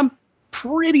this, and I'm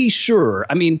pretty sure,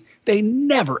 they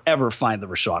never, ever find the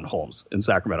Richaun Holmes in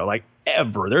Sacramento, like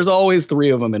ever. There's always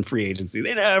 3 of them in free agency.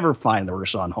 They never find the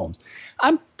Richaun Holmes.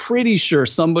 I'm pretty sure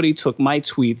somebody took my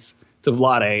tweets to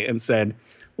Vlade and said,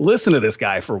 listen to this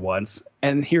guy for once,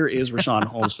 and here is Richaun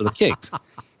Holmes for the Kings.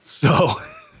 So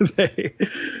they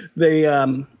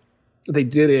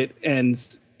did it,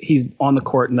 and he's on the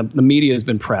court, and the media has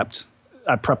been prepped.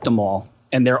 I prepped them all.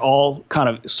 And they're all kind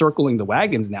of circling the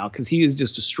wagons now because he is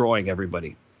just destroying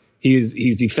everybody.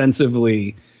 He's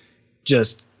defensively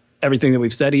just everything that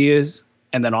we've said he is.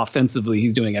 And then offensively,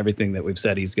 he's doing everything that we've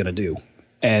said he's going to do.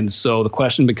 And so the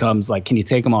question becomes, like, can you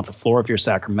take him off the floor if you're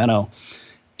Sacramento?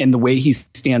 And the way he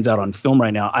stands out on film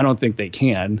right now, I don't think they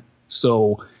can.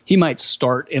 So he might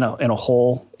start in a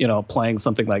hole, playing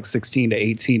something like 16 to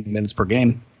 18 minutes per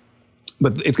game.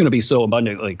 But it's going to be so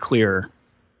abundantly clear,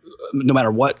 no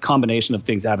matter what combination of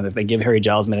things happen, if they give Harry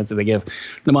Giles minutes, if they give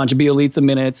Nemanja Bjelica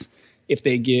minutes, if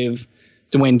they give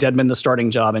Dwayne Dedmon the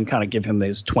starting job and kind of give him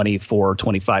his 24,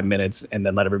 25 minutes and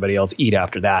then let everybody else eat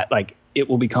after that, like it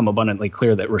will become abundantly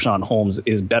clear that Richaun Holmes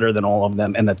is better than all of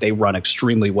them and that they run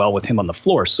extremely well with him on the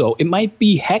floor. So it might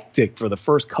be hectic for the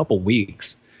first couple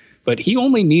weeks, but he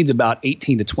only needs about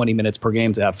 18 to 20 minutes per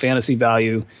game to have fantasy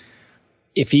value.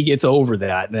 If he gets over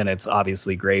that, then it's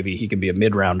obviously gravy. He can be a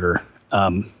mid-rounder.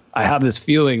 I have this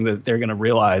feeling that they're going to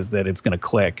realize that it's going to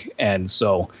click. And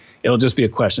so it'll just be a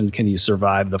question, can you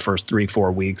survive the first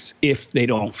 3-4 weeks if they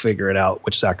don't figure it out,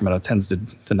 which Sacramento tends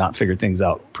to not figure things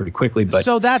out pretty quickly. But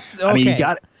so that's okay. I mean, you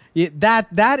got it.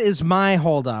 That is my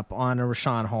holdup on a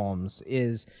Richaun Holmes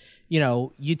is,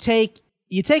 you take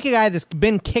a guy that's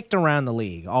been kicked around the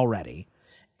league already,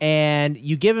 and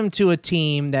you give him to a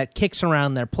team that kicks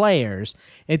around their players.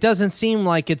 It doesn't seem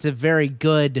like it's a very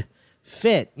good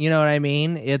fit. You know what I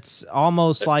mean? It's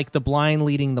almost like the blind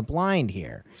leading the blind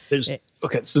here.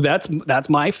 Okay, so that's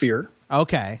my fear.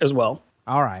 Okay, as well.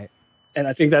 All right, and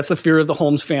I think that's the fear of the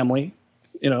Holmes family.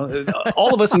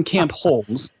 All of us in Camp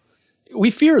Holmes,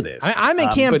 we fear this. I'm in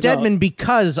Camp Dedmon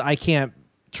because I can't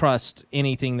trust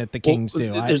anything that the Kings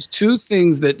do. There's two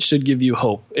things that should give you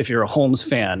hope if you're a Holmes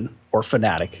fan or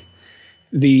fanatic.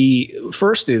 The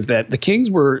first is that the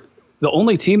Kings were the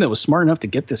only team that was smart enough to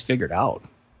get this figured out.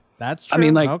 That's true. I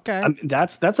mean, okay.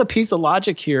 That's a piece of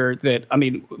logic here that, I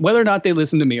mean, whether or not they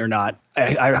listen to me or not,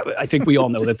 I think we all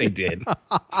know that they did.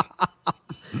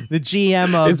 The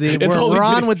GM of we're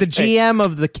on with the GM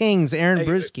of the Kings, Aaron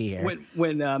Bruski here.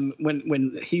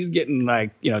 When he's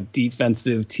getting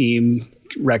defensive team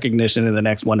recognition in the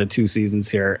next 1 to 2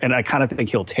 seasons here, and I kind of think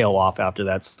he'll tail off after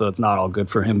that, so it's not all good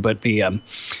for him. But it's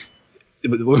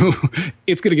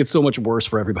going to get so much worse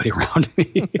for everybody around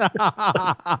me.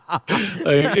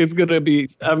 It's going to be.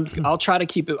 I'll try to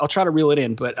keep it. I'll try to reel it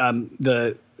in. But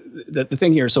the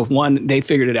thing here. So one, they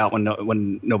figured it out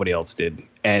when nobody else did,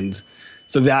 and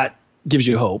so that gives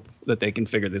you hope that they can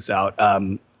figure this out.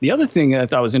 The other thing I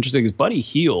thought was interesting is Buddy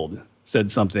Hield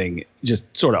said something just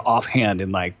sort of offhand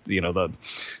in the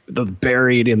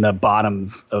buried in the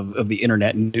bottom of the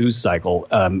internet news cycle.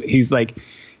 He's like,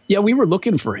 yeah, we were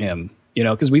looking for him.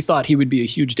 Because we thought he would be a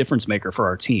huge difference maker for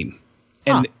our team.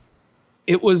 And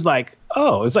it was like,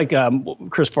 it's like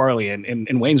Chris Farley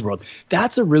in Wayne's World.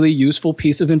 That's a really useful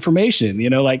piece of information.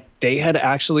 Like they had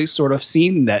actually sort of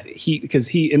seen that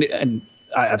and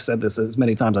I've said this as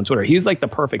many times on Twitter, he's like the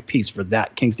perfect piece for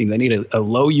that Kings team. They need a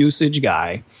low usage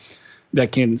guy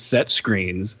that can set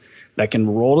screens, that can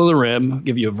roll to the rim,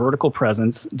 give you a vertical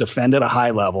presence, defend at a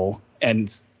high level.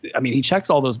 And I mean, he checks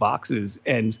all those boxes,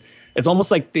 and it's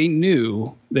almost like they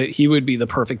knew that he would be the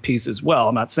perfect piece as well.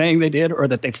 I'm not saying they did or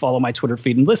that they follow my Twitter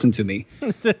feed and listen to me,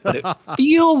 but it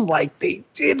feels like they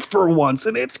did for once,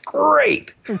 and it's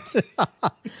great.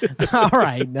 All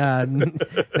right. Now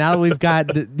that we've got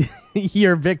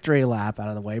your victory lap out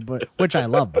of the way, which I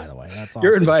love, by the way. That's awesome.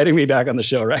 You're inviting me back on the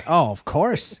show, right? Oh, of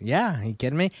course. Yeah. Are you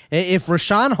kidding me? If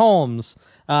Richaun Holmes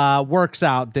works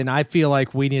out, then I feel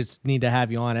like we need to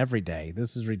have you on every day.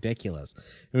 This is ridiculous.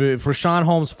 If Richaun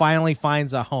Holmes finally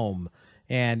finds a home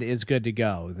and is good to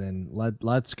go, then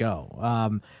let's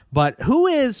go. But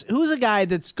who's a guy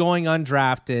that's going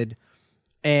undrafted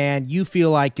and you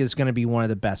feel like is going to be one of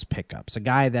the best pickups? A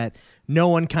guy that no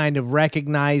one kind of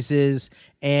recognizes,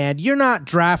 and you're not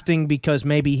drafting because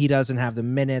maybe he doesn't have the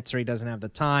minutes or he doesn't have the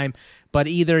time, but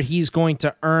either he's going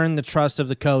to earn the trust of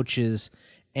the coaches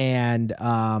and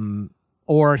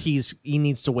or he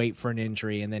needs to wait for an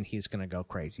injury and then he's going to go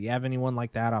crazy. You have anyone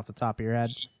like that off the top of your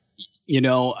head?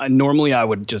 Normally I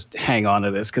would just hang on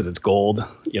to this because it's gold.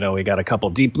 We got a couple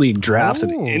deep league drafts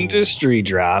and industry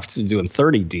drafts, doing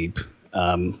 30 deep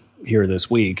here this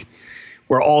week,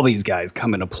 where all these guys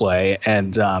come into play.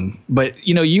 And but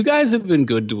you guys have been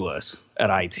good to us at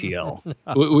ITL.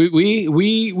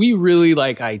 we really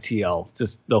like ITL.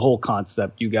 Just the whole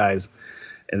concept. You guys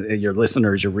and your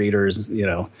listeners, your readers,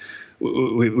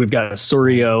 we've got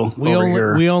Sorio over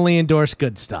here. We only endorse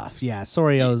good stuff. Yeah,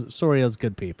 Sorio's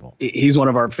good people. He's one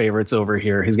of our favorites over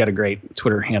here. He's got a great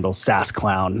Twitter handle, Sass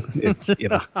Clown. It's,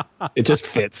 it just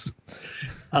fits.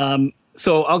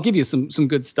 So I'll give you some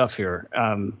good stuff here.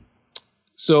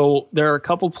 So there are a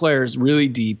couple players really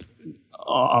deep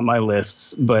on my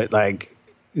lists, but like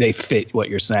they fit what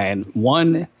you're saying.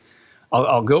 One,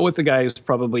 I'll go with the guy who's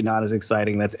probably not as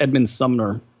exciting. That's Edmund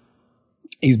Sumner.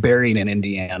 He's buried in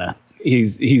Indiana.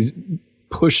 He's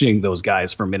pushing those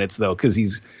guys for minutes though, because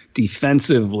he's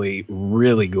defensively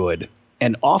really good,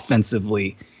 And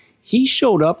offensively, he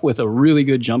showed up with a really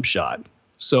good jump shot.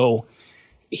 So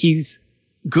he's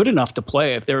good enough to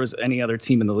play. If there was any other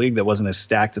team in the league that wasn't as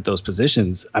stacked at those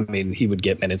positions, I mean, he would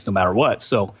get minutes no matter what.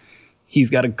 So he's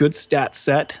got a good stat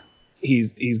set.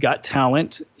 He's got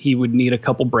talent. He would need a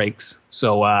couple breaks.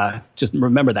 So just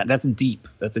remember that. That's deep.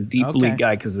 That's a deep league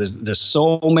guy, because there's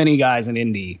so many guys in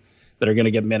Indy that are going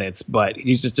to get minutes. But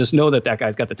he's just know that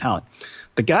guy's got the talent.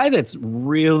 The guy that's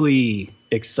really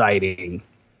exciting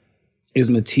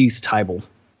is Matisse Thybulle,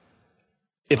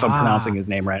 if I'm pronouncing his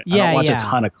name right. I don't watch a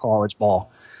ton of college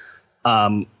ball.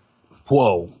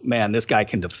 Whoa, man, this guy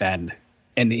can defend.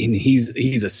 And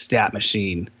he's a stat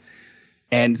machine.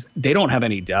 And they don't have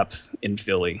any depth in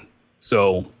Philly.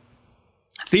 So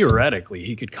theoretically,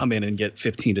 he could come in and get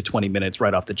 15 to 20 minutes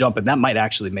right off the jump, and that might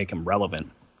actually make him relevant.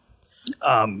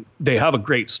 They have a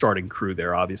great starting crew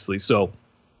there, obviously. So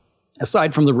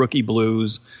aside from the rookie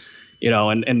blues,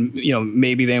 and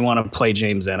maybe they want to play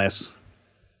James Ennis.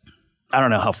 I don't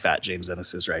know how fat James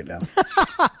Ennis is right now.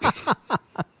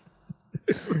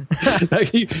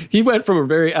 He went from a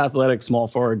very athletic small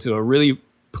forward to a really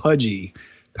pudgy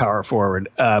power forward.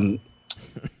 But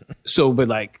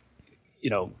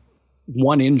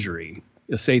one injury,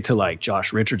 say to like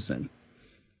Josh Richardson.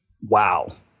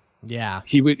 Wow. Yeah.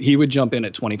 He would jump in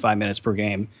at 25 minutes per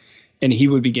game, and he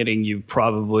would be getting you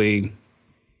probably,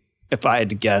 if I had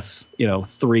to guess,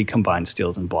 3 combined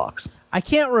steals and blocks. I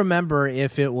can't remember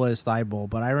if it was Thybulle,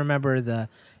 but I remember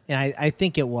I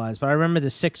think it was, but I remember the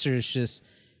Sixers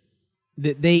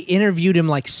they interviewed him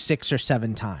like 6 or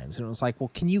 7 times. And it was like,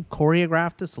 well, can you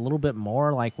choreograph this a little bit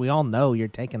more? Like, we all know you're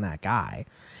taking that guy.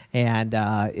 And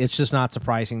it's just not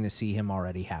surprising to see him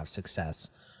already have success,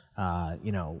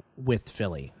 with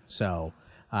Philly. So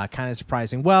kind of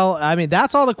surprising. Well, I mean,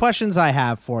 that's all the questions I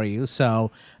have for you.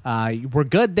 So we're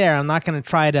good there. I'm not going to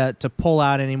try to pull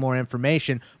out any more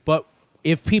information. But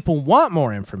if people want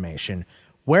more information,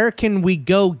 where can we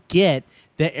go get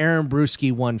the Aaron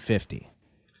Bruski 150?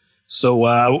 So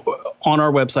on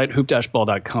our website,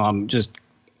 hoop-ball.com, just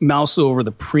mouse over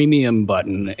the premium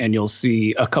button and you'll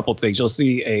see a couple things. You'll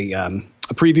see a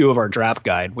preview of our draft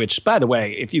guide, which, by the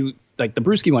way, if you like the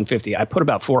Bruski 150, I put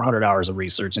about 400 hours of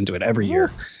research into it every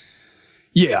year.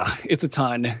 Yeah, it's a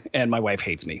ton, and my wife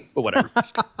hates me, but whatever.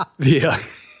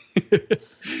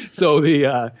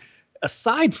 So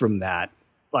aside from that,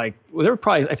 I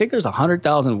think there's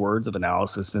 100,000 words of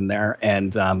analysis in there,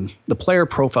 and the player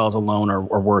profiles alone are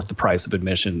worth the price of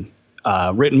admission.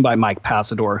 Written by Mike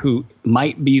Passador, who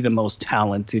might be the most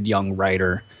talented young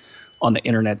writer on the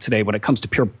internet today when it comes to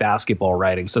pure basketball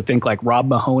writing. So think like Rob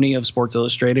Mahoney of Sports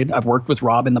Illustrated. I've worked with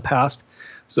Rob in the past,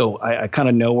 so I kind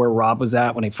of know where Rob was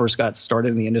at when he first got started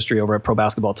in the industry over at Pro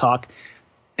Basketball Talk.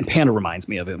 And Panda reminds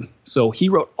me of him. So he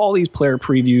wrote all these player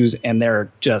previews, and they're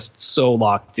just so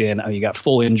locked in. I mean, you got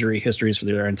full injury histories for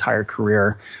their entire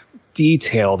career,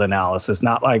 detailed analysis,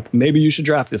 not like maybe you should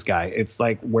draft this guy. It's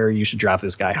like where you should draft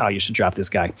this guy, how you should draft this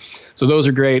guy. So those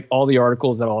are great. All the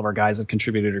articles that all of our guys have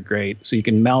contributed are great. So you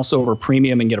can mouse over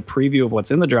premium and get a preview of what's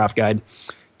in the draft guide.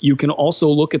 You can also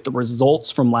look at the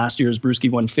results from last year's Bruski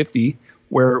 150,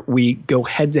 where we go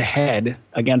head to head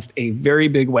against a very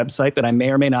big website that I may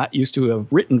or may not used to have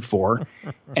written for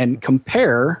and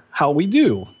compare how we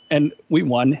do. And we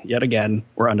won yet again.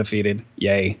 We're undefeated.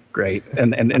 Yay. Great.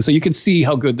 And so you can see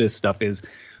how good this stuff is.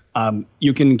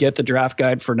 You can get the draft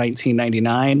guide for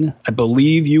 $19.99. I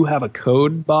believe you have a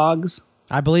code, Boggs.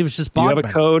 I believe it's just Bogman. You have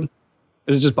a code.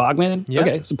 Is it just Bogman? Yeah.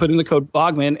 Okay, so put in the code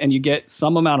Bogman and you get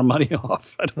some amount of money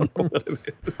off. I don't know what it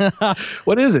is.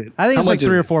 What is it? I think it's like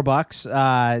 $3 or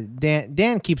 $4.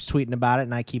 Dan keeps tweeting about it,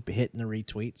 and I keep hitting the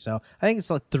retweet. So I think it's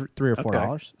like $3 or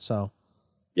 $4. Okay. So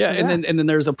yeah, and then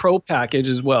there's a pro package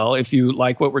as well. If you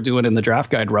like what we're doing in the draft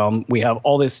guide realm, we have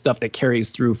all this stuff that carries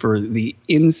through for the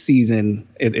in-season.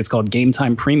 It's called Game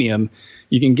Time Premium.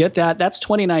 You can get that. That's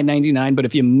 $29.99. But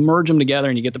if you merge them together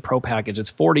and you get the pro package,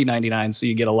 it's $40.99. So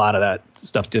you get a lot of that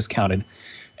stuff discounted.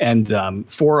 And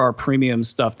for our premium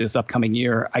stuff this upcoming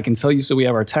year, I can tell you, so we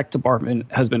have our tech department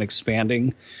has been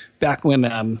expanding. Back when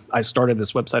I started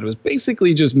this website, it was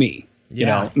basically just me,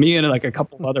 me and like a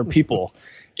couple of other people,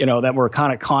 that were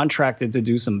kind of contracted to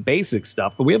do some basic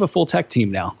stuff. But we have a full tech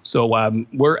team now. So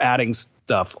we're adding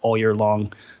stuff all year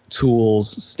long,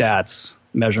 tools, stats,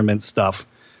 measurement stuff.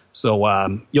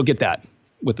 So you'll get that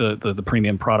with the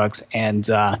premium products. And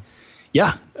I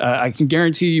can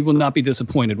guarantee you will not be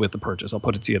disappointed with the purchase. I'll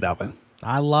put it to you that way.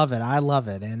 I love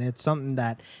it. And it's something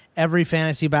that every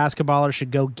fantasy basketballer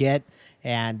should go get.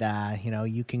 And,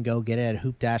 you can go get it at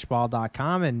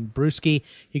hoop-ball.com. And Bruski,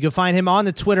 you can find him on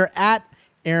the Twitter at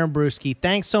Aaron Bruski,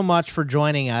 thanks so much for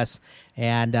joining us.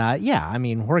 And I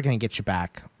mean, we're going to get you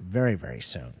back very, very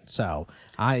soon. So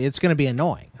it's going to be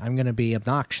annoying. I'm going to be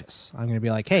obnoxious. I'm going to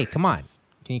be like, hey, come on.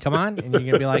 Can you come on? And you're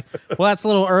going to be like, well, that's a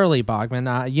little early, Bogman.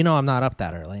 I'm not up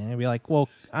that early. And I'll be like, well,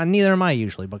 neither am I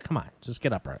usually, but come on, just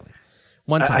get up early.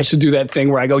 One time. I should do that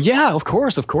thing where I go, yeah, of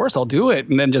course, I'll do it.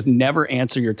 And then just never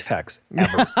answer your texts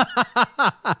ever.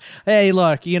 Hey,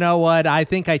 look, you know what? I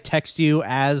think I text you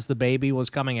as the baby was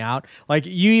coming out. Like,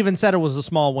 you even said it was a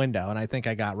small window, and I think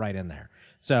I got right in there.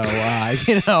 So,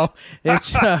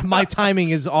 it's my timing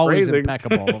is always phrasing.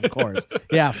 Impeccable, of course.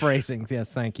 Yeah, phrasing.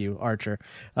 Yes, thank you, Archer.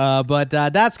 But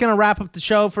that's going to wrap up the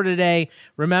show for today.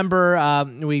 Remember,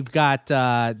 we've got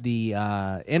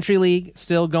the Entry League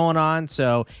still going on,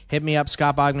 so hit me up,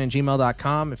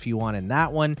 scottbogman@gmail.com if you want in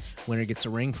that one. Winner gets a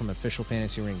ring from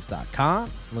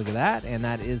officialfantasyrings.com. Look at that, and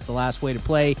that is the last way to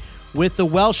play with the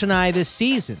Welsh and I this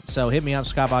season. So hit me up,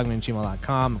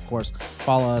 scottbogman@gmail.com. Of course,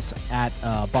 follow us at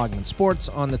Bogman Sports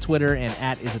on the Twitter and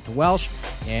at IsItTheWelsh.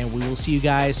 And we will see you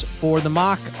guys for the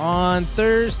mock on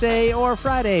Thursday or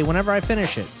Friday, whenever I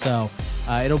finish it. So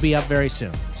it'll be up very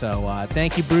soon. So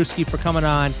thank you, Brewski, for coming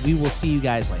on. We will see you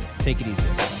guys later. Take it easy,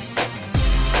 everybody.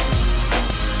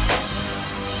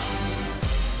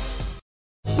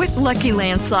 With Lucky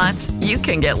Land Slots, you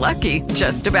can get lucky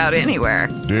just about anywhere.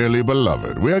 Dearly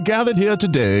beloved, we are gathered here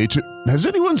today to... Has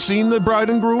anyone seen the bride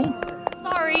and groom?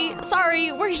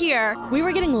 Sorry, we're here. We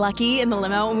were getting lucky in the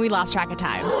limo and we lost track of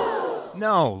time.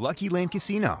 No, Lucky Land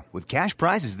Casino, with cash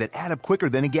prizes that add up quicker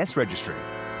than a guest registry.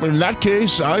 In that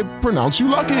case, I pronounce you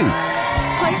lucky.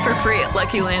 Play for free at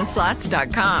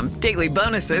LuckyLandSlots.com. Daily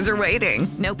bonuses are waiting.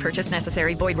 No purchase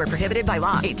necessary. Void where prohibited by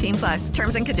law. 18+.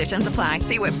 Terms and conditions apply.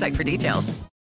 See website for details.